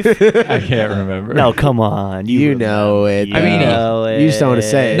beef? I can't remember. No, come on. You know it. You I mean, know you just don't want to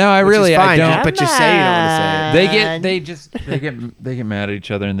say it. No, I which is really- I fine, don't. But you say you don't want to say it. They get mad at each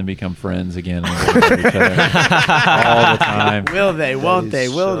other and then become friends again and they love each other all the time. Will they? Won't they?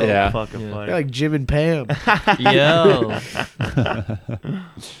 Will they? Yeah. Fucking They're funny. like Jim and Pam. Yo.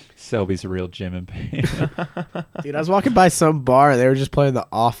 Selby's a real Jim and Pam. Dude, I was walking by some bar and they were just playing The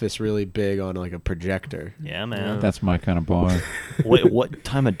Office really big on like a projector. Yeah, man. That's my kind of bar. Wait, what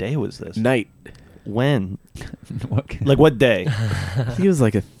time of day was this? Night. When? What- Like what day? I think it was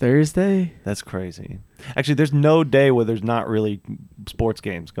like a Thursday. That's crazy. Actually, there's no day where there's not really sports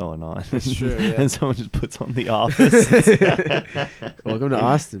games going on. That's true, yeah. And someone just puts on The Office. Welcome to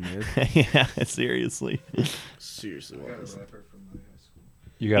Austin, man. Yeah, seriously. Seriously.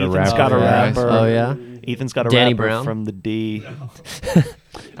 You got Ethan's a rapper. got a guys? rapper. Oh, yeah? Ethan's got a Danny rapper Brown? from the D.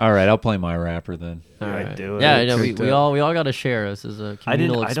 All right, I'll play my rapper then. All Right, right. do it. Yeah, no, we Checked out. all got to share. This is a I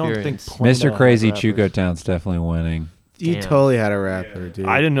communal don't think experience. Plano Mr. had Crazy rappers. Chuco Town's definitely winning. You Damn. totally had a rapper, dude.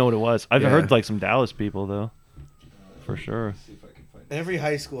 I didn't know what it was. I've Yeah. heard like some Dallas people though, for sure. Every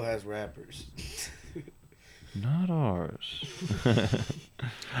high school has rappers. Not ours. Yeah,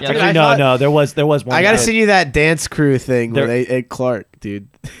 Actually, I no, thought- no. There was one. I gotta guy- send you that dance crew thing There- with Ed Clark, dude.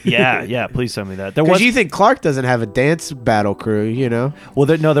 Yeah. Please send me that. There Because was you think Clark doesn't have a dance battle crew, you know? well,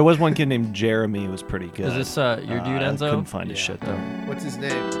 there was one kid named Jeremy who was pretty good. Is this your dude, I Enzo? couldn't find his shit though. What's his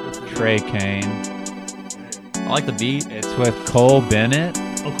name? Trey Kane. I like the beat. It's with Cole Bennett.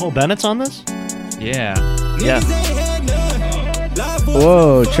 Oh, Cole Bennett's on this? Yeah. Yeah.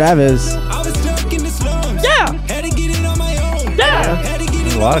 Whoa, Travis. Yeah. Yeah.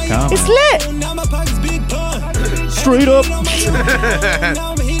 There's a lot of comedy. It's lit. Straight up.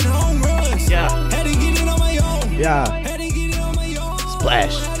 Yeah.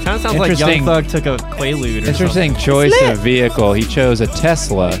 Splash. Kind of sounds like Young Interesting. Thug took a Quaalude or Interesting choice of vehicle. He chose a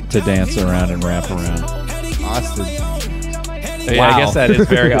Tesla to dance around and rap around. Austin. Yeah, I guess that is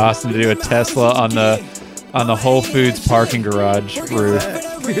very Austin to do a Tesla on the Whole Foods parking garage roof.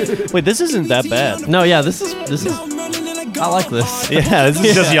 Wait, this isn't that bad. something. No, yeah, this is. I like this. Yeah, this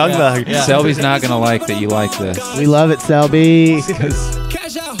is just Young Thug. Yeah. Selby's not gonna like that you like this. We love it, Selby.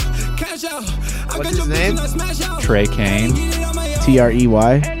 What's his name? Trey Kane. Trey.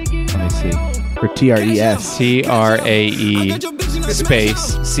 Let me see. Or TRES? TRAE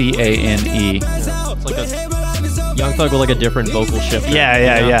space CANE. It's like a Young Thug with like a different vocal shift.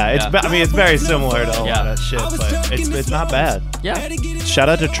 Yeah. I mean, it's very similar to a Yeah. lot of shit, but it's not bad. Yeah. Shout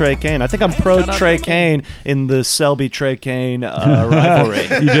out to Trey Kane. I think I'm pro Trey Kane in the Selby Trey Kane rivalry.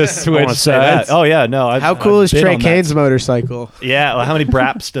 You just I wanna switched say that. sides. Oh yeah, no. How cool is Trey Kane's motorcycle? Yeah, well, how many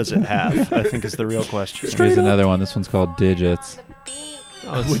braps does it have? I think is the real question. Here's another one. This one's called Digits.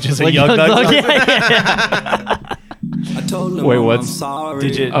 Which is a Young Thug song. Yeah. Wait, what's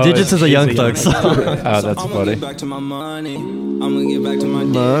Digit? Oh, Digits is a Young Thug song. Oh, that's funny.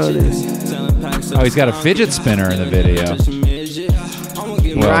 Oh, he's got a fidget spinner in the video.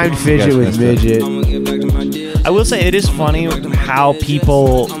 Rhymed fidget with midget. I will say it is funny how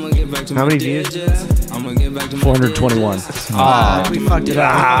people. How many views? 421. We fucked it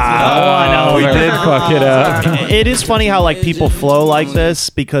up. I know we did fuck it up. It is funny how like people flow like this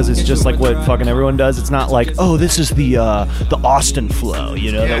because it's just like what fucking everyone does. It's not like, oh, this is the Austin flow,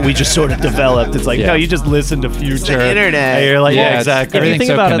 you know, that we just sort of developed. It's like, Yeah. no, you just listen to Future. the internet. And you're like, Yeah, yeah, it's- exactly. If you Everything's think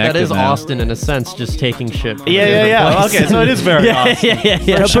so about it, that connected is now. Austin in a sense, just taking shit. From Yeah. different places. Okay, so it is very Austin. yeah.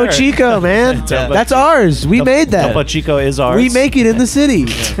 For sure. Topo Chico, man. Topo- That's ours. We made that. Topo Chico is ours. We make it in the city.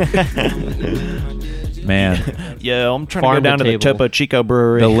 Man, Yeah, I'm trying Farm to go down to to the table. Topo Chico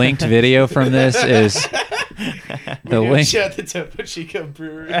brewery. the linked video from this is the link. At the Topo Chico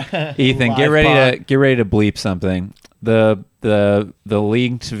Brewery. Ethan, Live get ready pod. to bleep something. The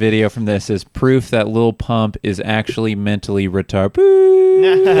linked video from this is proof that Lil Pump is actually mentally retarded.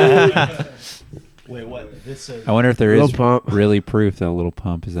 Wait, what? This is I wonder if there Lil is Pump. really proof that Lil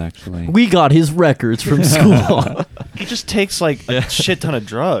Pump is actually. We got his records from school. he just takes like a shit ton of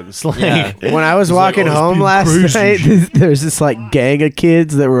drugs. Like, Yeah. When I was walking like, oh, home it's last been night, there's this like gang of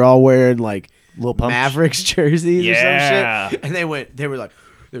kids that were all wearing like Lil Pump. Mavericks jerseys Yeah. or some shit. And they were like,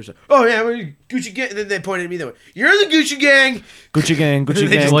 oh yeah, we're Gucci Gang. And then they pointed at me. They went, "You're the Gucci Gang." Gucci Gang, Gucci They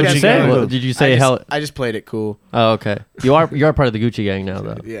Gang. just What'd you kept say? going. What- did you say I just played it cool. Oh, okay. You are part of the Gucci gang now,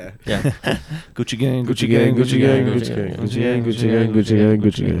 though. Yeah. Yeah. Gucci Gang, Gucci Gang, Gucci Gang, Gucci Gang, Gucci Gang, Gucci Gang, Gucci Gang,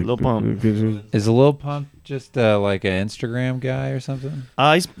 Gucci Gang. Lil Pump. Is Lil Pump just like an Instagram guy or something?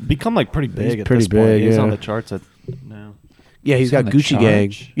 He's become like pretty big. He's at pretty this point. big, He's yeah. on the charts now. Yeah, he's He's on got the Gucci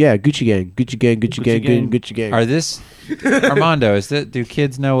Gang. charge. Yeah, Gucci Gang, Gucci Gang, Gucci Gang, Gang. Gucci Gang. Are this Armando? Do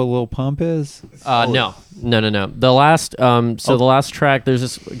kids know what Lil Pump is? No. The last the last track, there's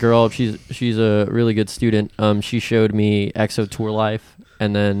this girl, she's a really good student. She showed me EXO Tour Life,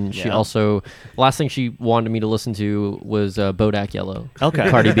 and then she Yeah. also last thing she wanted me to listen to was Bodak Yellow.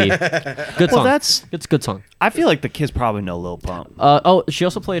 Okay. Cardi B. Good song. Well, it's a good song. I feel like the kids probably know Lil Pump. She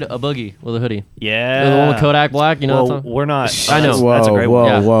also played a boogie with a hoodie. Yeah. The one with Kodak Black, you know. Well, that song? we're not. I know. That's a great whoa,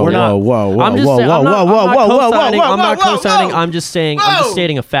 one. Yeah. whoa, We're not- whoa, whoa, I'm just whoa, saying, whoa, I'm not, whoa, I'm not whoa, whoa, co-signing. whoa, I'm not whoa, co-signing. whoa. I'm just saying. I'm just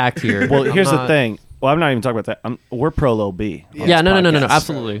stating a fact here. Well, I'm here's the not- thing. Well, I'm not even talking about that. We're pro Lil B. on Yeah, this no, podcast.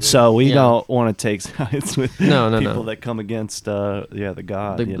 absolutely. So we Yeah. don't want to take sides with No, people no. that come against the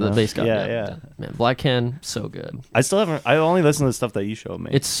god. The, you the know? bass guy. Yeah. Man, Black Ken, so good. I still haven't. I only listen to the stuff that you showed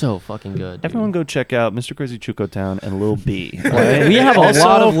me. It's so fucking good. dude. Everyone go check out Mr. Crazy Chuco Town and Lil B. We have a Also,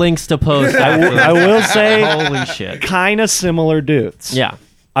 lot of links to post. I will say, holy shit. kind of similar dudes. Yeah.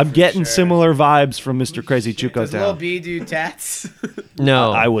 I'm getting similar vibes from Mr. Crazy Chuco Does Lil Town. B do tats?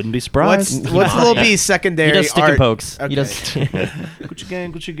 No. I wouldn't be surprised. What's Lil B's he secondary does stick art? and pokes. Okay. He does. Gucci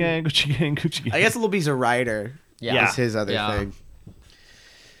gang, Gucci gang, Gucci gang, Gucci gang. I guess Lil B's a writer. Yeah. That's his other Yeah. thing.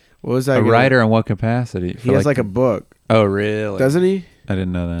 What was that? A writer in what capacity? He has like a book, Oh, really? doesn't he? I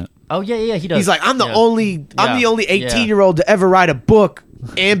didn't know that. Oh yeah, he does. He's like, I'm the Yeah. only 18-year-old to ever write a book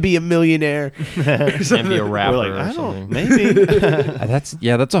and be a millionaire. And be a rapper. We're like, or I something. don't. Maybe.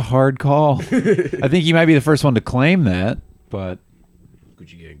 That's a hard call. I think you might be the first one to claim that, but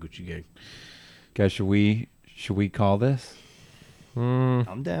Gucci gang. guys, should we call this?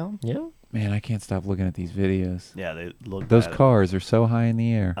 I'm down. Yeah. Man, I can't stop looking at these videos. Yeah, they look. Those bad. cars are so high in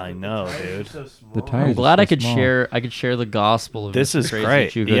the air. I know, dude. The tires. I'm glad are I so could small. share. I could share the gospel of This Mr. is Crazy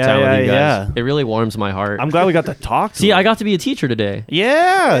great. Chuco Yeah, Town with you yeah, guys. yeah. It really warms my heart. I'm glad we got to talk to See, him. I got to be a teacher today.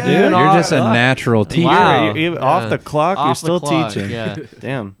 Yeah, dude. You're just a natural teacher, Wow. You're Yeah. off the clock. Off you're the still clock, teaching. Yeah.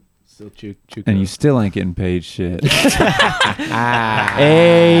 Damn. Still Chuco. and you still ain't getting paid shit.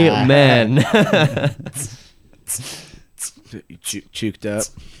 Amen. Chuked up.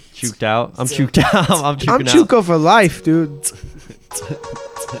 Chuked out. I'm chuked out. I'm chuking I'm out. Chuco for life, dude.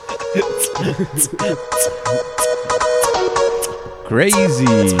 Crazy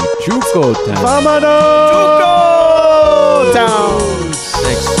Chuco Town. Chuco Town.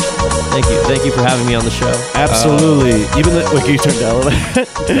 Thanks. Thank you for having me on the show. Absolutely. Even the, wait, can you turn down a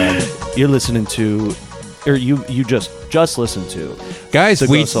little bit? You're listening to or you just listened to. Guys, The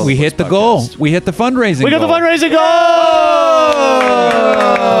we Gross Lonely hit Boys the goal. podcast. We hit the fundraising. We got the goal. fundraising goal.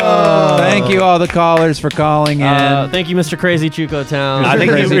 Thank you, all the callers, for calling in. Thank you, Mr. Crazy Chuco Town. I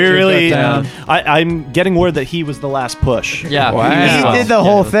think Crazy we really. Chuco Town. I'm getting word that he was the last push. Yeah. Wow. He did the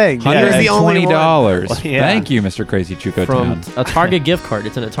whole thing. He was the only one. $120. Yeah. Thank you, Mr. Crazy Chuco From Town. a Target gift card.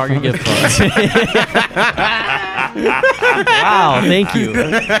 It's in a Target gift card. Wow, thank you.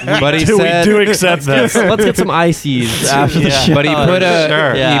 But he we said, do accept this. Let's get some ices after the show. but he put a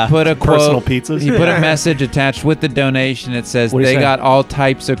Sure. Yeah. he put a Personal quote. pizzas? He put Yeah. a message attached with the donation. It says What'd he they say? got all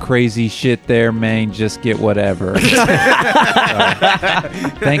types of crazy shit there, man. Just get whatever. So,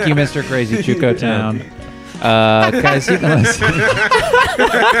 thank you, Mr. Crazy Chuco Town. Guys, you can listen.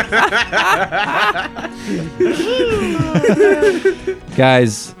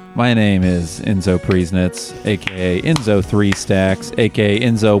 Guys, my name is Enzo Priesnitz, aka Enzo 3 Stacks, aka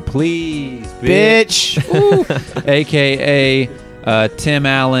Enzo Please Bitch. aka Tim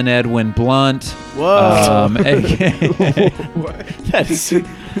Allen Edwin Blunt. Whoa. AKA That's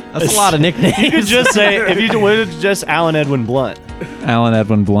That's a lot of nicknames. You could just say if you would just Alan Edwin Blunt. Alan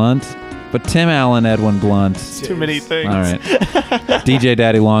Edwin Blunt. But Tim Allen Edwin Blunt. Too many things. All right. DJ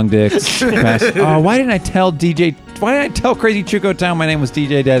Daddy Long Dicks. Oh, why didn't I tell Crazy Chuco Town my name was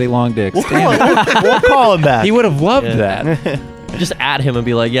DJ Daddy Long Dicks? We'll call him back. He would have loved Yeah. that. Just at him and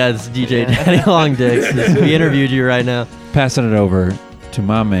be like, yeah, it's DJ Daddy Long Dicks. We interviewed you right now. Passing it over to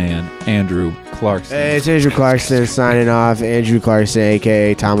my man, Andrew Clarkson. Hey, it's Andrew Clarkson signing off. Andrew Clarkson,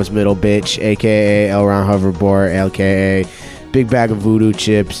 a.k.a. Thomas Middle Bitch, a.k.a. Elron Hoverboard, a.k.a. Big Bag of Voodoo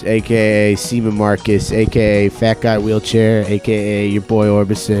Chips, a.k.a. Seaman Marcus, a.k.a. Fat Guy Wheelchair, a.k.a. your boy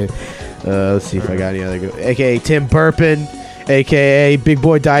Orbison. Let's see if I got any other good. A.k.a. Tim Burpin, a.k.a. Big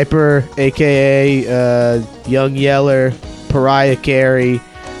Boy Diaper, a.k.a. Young Yeller, Pariah Carey,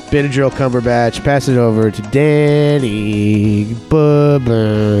 Benadryl Cumberbatch. Pass it over to Danny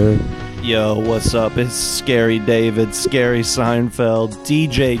Bubba. Yo, what's up? It's Scary David, Scary Seinfeld,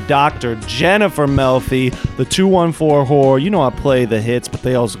 DJ Dr. Jennifer Melfi, the 214 whore. You know I play the hits, but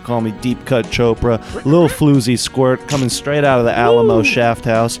they also call me Deep Cut Chopra. Lil Floozy Squirt, coming straight out of the Alamo Shaft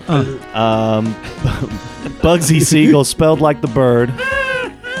House. Bugsy Siegel, spelled like the bird.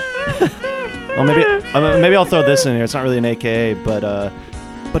 Oh, maybe I'll throw this in here. It's not really an AKA, but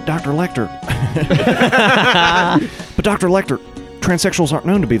Dr. Lecter. But Dr. Lecter, transsexuals aren't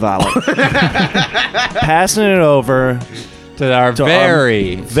known to be violent. Passing it over to our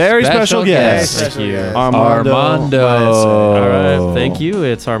very special guest. Thank you. Armando. Armando. All right, thank you.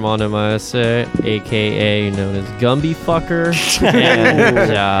 It's Armando Maese, a.k.a. known as Gumby Fucker.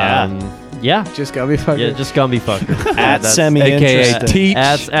 And, yeah. Just Gumby Fucker? Yeah, just Gumby Fucker. At That's- semi-interesting. Teach.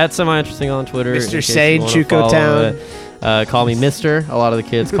 At semi-interesting on Twitter. Mr. in case you Sane wanna Chuco follow Town. it. Call me Mister. A lot of the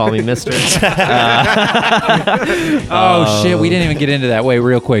kids call me Mister. Oh, shit. We didn't even get into that. Wait,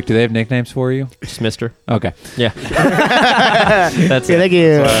 real quick. Do they have nicknames for you? Just Mister. Okay. Yeah. That's it. Thank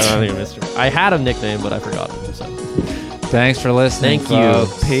you. That's why I think of Mister. I had a nickname, but I forgot it. So. Thanks for listening. Thank you.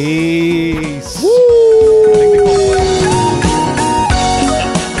 folks. Peace.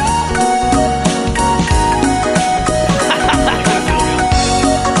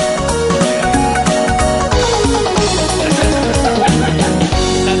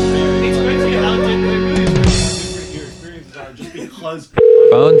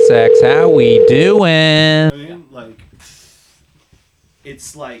 Phone sex. How we doing? Like,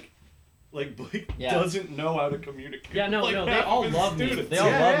 it's like Blake Yeah. doesn't know how to communicate. Yeah, no, Like, no, they half all of his love me. students. They all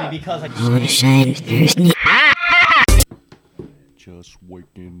Yeah, love yeah. me because I Just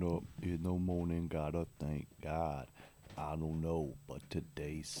waking up in the morning, gotta thank God. I don't know, but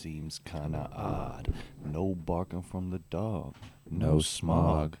today seems kinda odd. No barking from the dog, no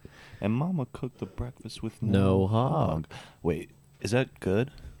smog. And Mama cooked the breakfast with No hog. Wait, is that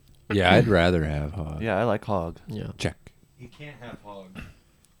good? Yeah, I'd rather have hog. Yeah, I like hog. Yeah. Check. He can't have hog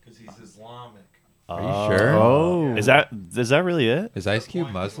because he's Islamic. Are you sure? Oh, is that really it? Is Ice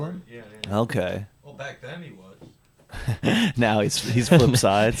Cube Muslim? Yeah, yeah. Okay. Well, back then he was. Now he's flip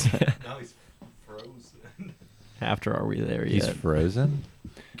sides. Now he's frozen. After are we there He's yet? frozen?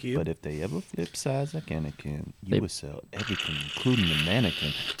 But if they ever flip sides like Anakin, you They- would sell everything, including the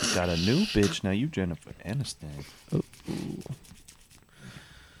mannequin. You got a new bitch, now you Jennifer Aniston.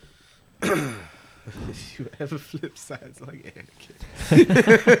 You ever flip sides like Anakin?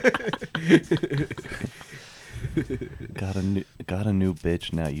 Got a new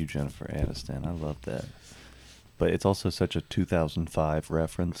bitch, now you Jennifer Aniston. I love that. But it's also such a 2005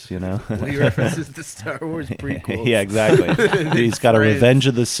 reference, you know? Well, he references the Star Wars prequels. Yeah, exactly. He's got a Friends. Revenge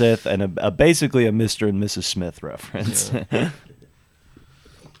of the Sith and a basically a Mr. and Mrs. Smith reference.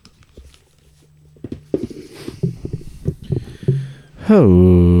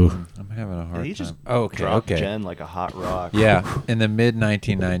 Oh. I'm having a hard He time. just Okay, dropped okay. Jen like a hot rock. Yeah, in the mid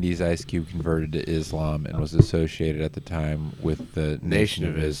 1990s, Ice Cube converted to Islam and was associated at the time with the Nation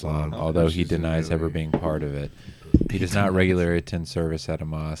of Islam, although he denies ever being part of it. He does not regularly attend service at a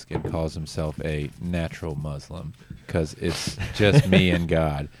mosque and calls himself a natural Muslim because it's just me and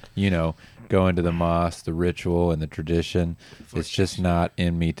God. You know, going to the mosque, the ritual and the tradition, it's just not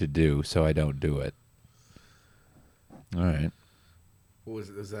in me to do, so I don't do it. All right. What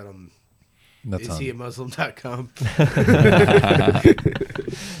was that on? That's Is on. he a Muslim.com? A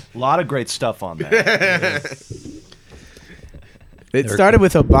lot of great stuff on there. It started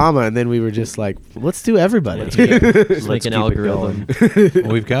with Obama, and then we were just like, let's do everybody. It's like an algorithm.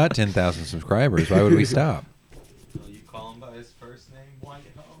 Well, we've got 10,000 subscribers. Why would we stop? You call him by his first name, White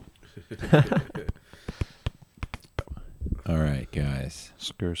Hope. All right, guys.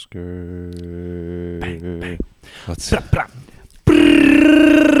 Skr. Let's let's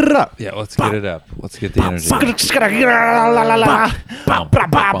get it up. Let's get the energy.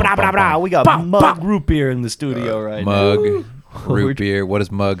 We got Mug Root Beer in the studio right Mug, root beer. What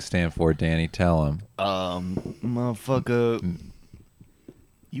does mug stand for, Danny? Tell him. now. Motherfucker,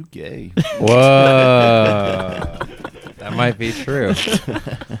 you gay. Whoa. That might be true.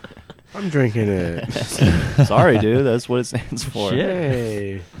 I'm drinking it. Sorry, dude. That's what it stands for.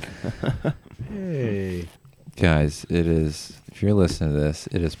 Hey. Hey. Guys, it is, if you're listening to this,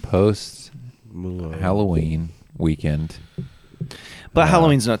 it is post Halloween weekend. But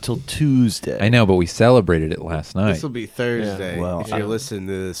Halloween's not till Tuesday. I know, but we celebrated it last night. This will be Thursday Yeah. Well, if you're listening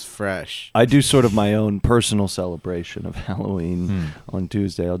to this fresh. I do sort of my own personal celebration of Halloween on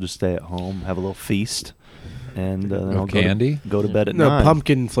Tuesday. I'll just stay at home, have a little feast, and then I'll candy? go to bed at No, 9.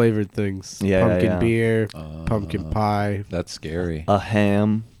 pumpkin flavored things. Yeah, pumpkin yeah. beer, pumpkin pie, That's scary. A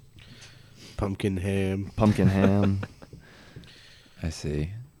ham, pumpkin ham. pumpkin ham. I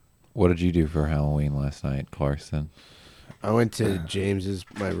see. What did you do for Halloween last night, Clarkson? I went to James's,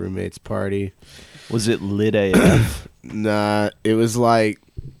 my roommate's party. Was it lit AF? Nah, it was like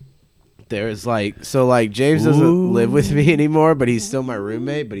James doesn't live with me anymore, but he's still my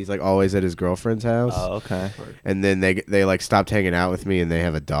roommate. But he's like always at his girlfriend's house. Oh, okay. And then they like stopped hanging out with me, and they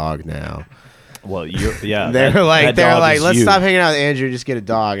have a dog now. Well, yeah. They're like, is let's you. stop hanging out with Andrew, just get a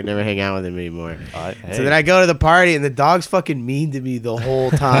dog and never hang out with him anymore. Hey. So then I go to the party, and the dog's fucking mean to me the whole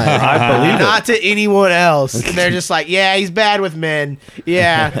time. I believe it. Not to anyone else. And they're just like, yeah, he's bad with men.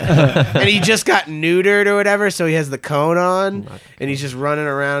 Yeah. And he just got neutered or whatever, so he has the cone on, and he's just running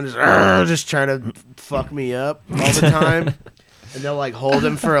around, just trying to fuck me up all the time. And they'll like hold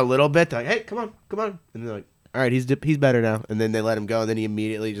him for a little bit. They're like, hey, come on. And they're like, all right, he's better now. And then they let him go, and then he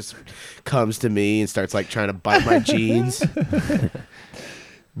immediately just comes to me and starts like trying to bite my jeans.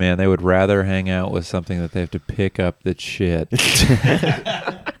 Man, they would rather hang out with something that they have to pick up that's shit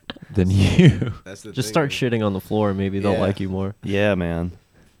than you. That's the Just thing, start man. shitting on the floor. Maybe they'll Yeah. like you more. Yeah, man.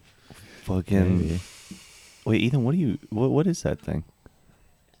 Fucking. Maybe. Wait, Ethan, what is that thing?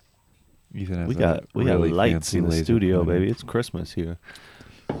 Ethan has We a got really lights fancy in the laser studio, pointer. baby. It's Christmas here.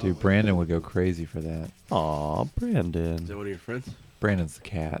 Dude, Brandon would go crazy for that. Aw, Is Brandon. that one of your friends? Brandon's the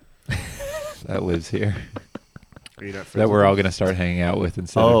cat that lives here. Are you not friends That we're with all him? going to start hanging out with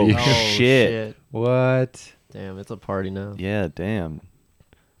instead Oh, of you. shit. What? Damn, it's a party now. Yeah, damn.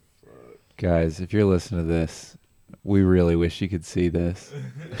 Guys, if you're listening to this, we really wish you could see this.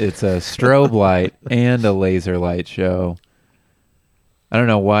 It's a strobe light and a laser light show. I don't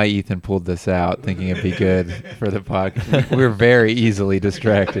know why Ethan pulled this out thinking it'd be good for the podcast. We're very easily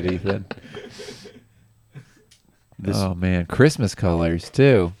distracted, Ethan. Oh, man. Christmas colors,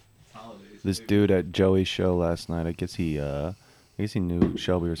 too. This dude at Joey's show last night, I guess he knew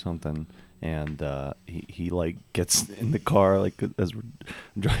Shelby or something, and he like gets in the car like as we're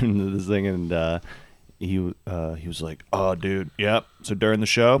driving to this thing, and he was like, "Oh, dude, yep." So during the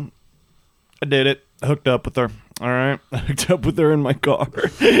show, I did it. I hooked up with her. All right, I hooked up with her in my car.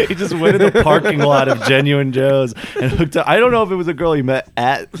 He just went to the parking lot of Genuine Joe's and hooked up. I don't know if it was a girl he met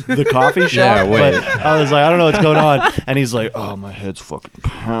at the coffee shop, wait. but I was like, I don't know what's going on. And he's like, oh, my head's fucking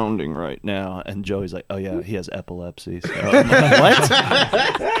pounding right now. And Joey's like, oh, yeah, he has epilepsy. So I'm like, what?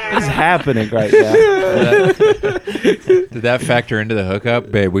 What is happening right now? Did that factor into the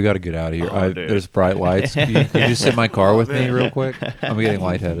hookup? Babe, we got to get out of here. Dude. There's bright lights. Can you just sit in my car with me real quick? I'm getting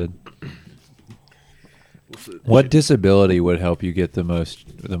lightheaded. What disability would help you get the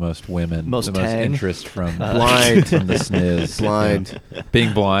most women, Most the most tang? interest from Blind. from the sniz? Blind. Yeah.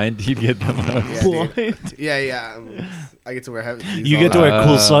 Being blind, you'd get the most. Yeah, Blind. dude. Yeah. I get to wear You get to wear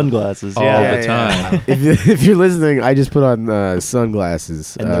cool sunglasses. all Yeah. the time. If you're listening, I just put on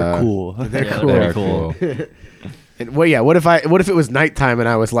sunglasses, And they're cool. They're Yeah, cool. they're They're cool. And well, yeah. What if it was nighttime and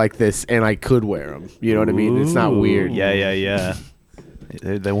I was like this and I could wear them? You know what I mean? It's not weird. Yeah.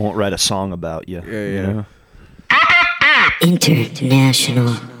 They won't write a song about you. Yeah.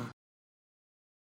 International.